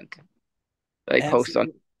content that I post on.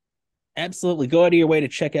 Absolutely. Absolutely. Go out of your way to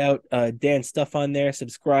check out Dan's stuff on there,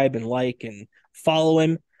 subscribe and like and follow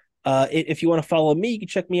him. If you want to follow me, you can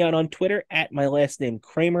check me out on Twitter at my last name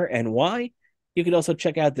Kramer NY. You can also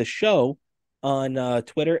check out the show on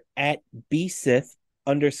Twitter at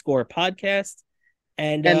bsith_podcast.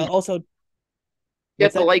 And And also, what's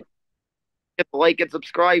get the that? like get the like and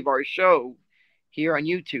subscribe our show here on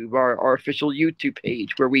YouTube, our official YouTube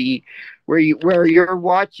page where you're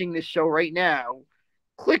watching this show right now.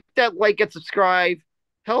 Click that like and subscribe.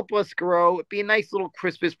 Help us grow. It'd be a nice little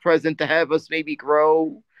Christmas present to have us maybe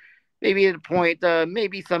grow. Maybe at a point,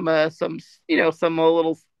 maybe some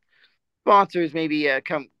little sponsors maybe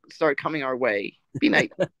start coming our way. Be nice.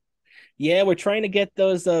 Yeah, we're trying to get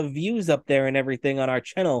those views up there and everything on our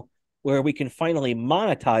channel where we can finally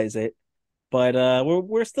monetize it. But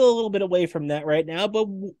we're still a little bit away from that right now, but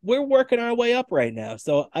we're working our way up right now.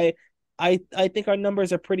 So I think our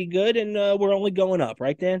numbers are pretty good, and we're only going up,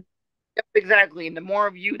 right, Dan? Yep, exactly. And the more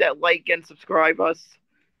of you that like and subscribe us,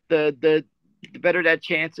 the better that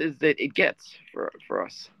chance is that it gets for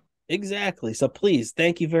us. Exactly. So please,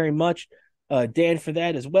 thank you very much, Dan, for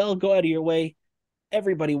that as well. Go out of your way,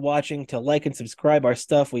 everybody watching, to like and subscribe our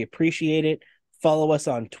stuff. We appreciate it. Follow us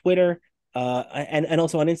on Twitter, and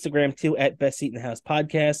also on Instagram too at Best Seat in the House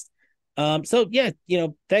Podcast. So yeah,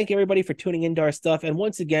 thank everybody for tuning into our stuff. And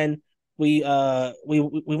once again, we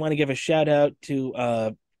want to give a shout out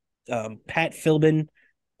to Pat Philbin,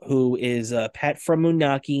 who is Pat from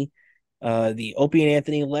Moonaki, the Opie and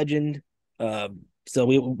Anthony legend. So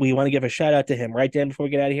we want to give a shout out to him, right, Dan? Before we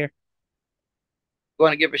get out of here, I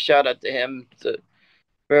want to give a shout out to him. It's a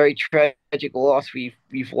very tragic loss.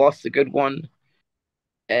 We've lost a good one,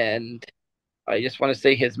 and I just want to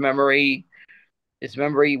say his memory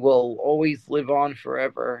will always live on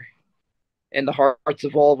forever in the hearts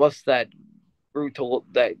of all of us that grew to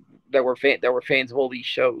that were fans of all these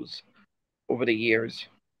shows over the years.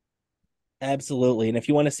 absolutely. And if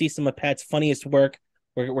you want to see some of Pat's funniest work,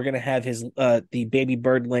 we're gonna have his the Baby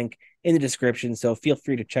Bird link in the description. So feel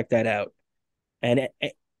free to check that out. And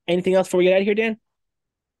anything else before we get out of here, Dan?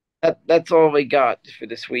 That's all we got for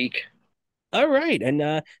this week. All right.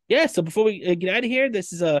 And yeah, so before we get out of here,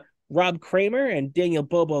 this is Rob Kramer and Daniel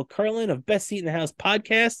Bobo Curlin of Best Seat in the House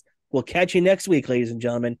podcast. We'll catch you next week, ladies and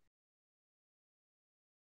gentlemen.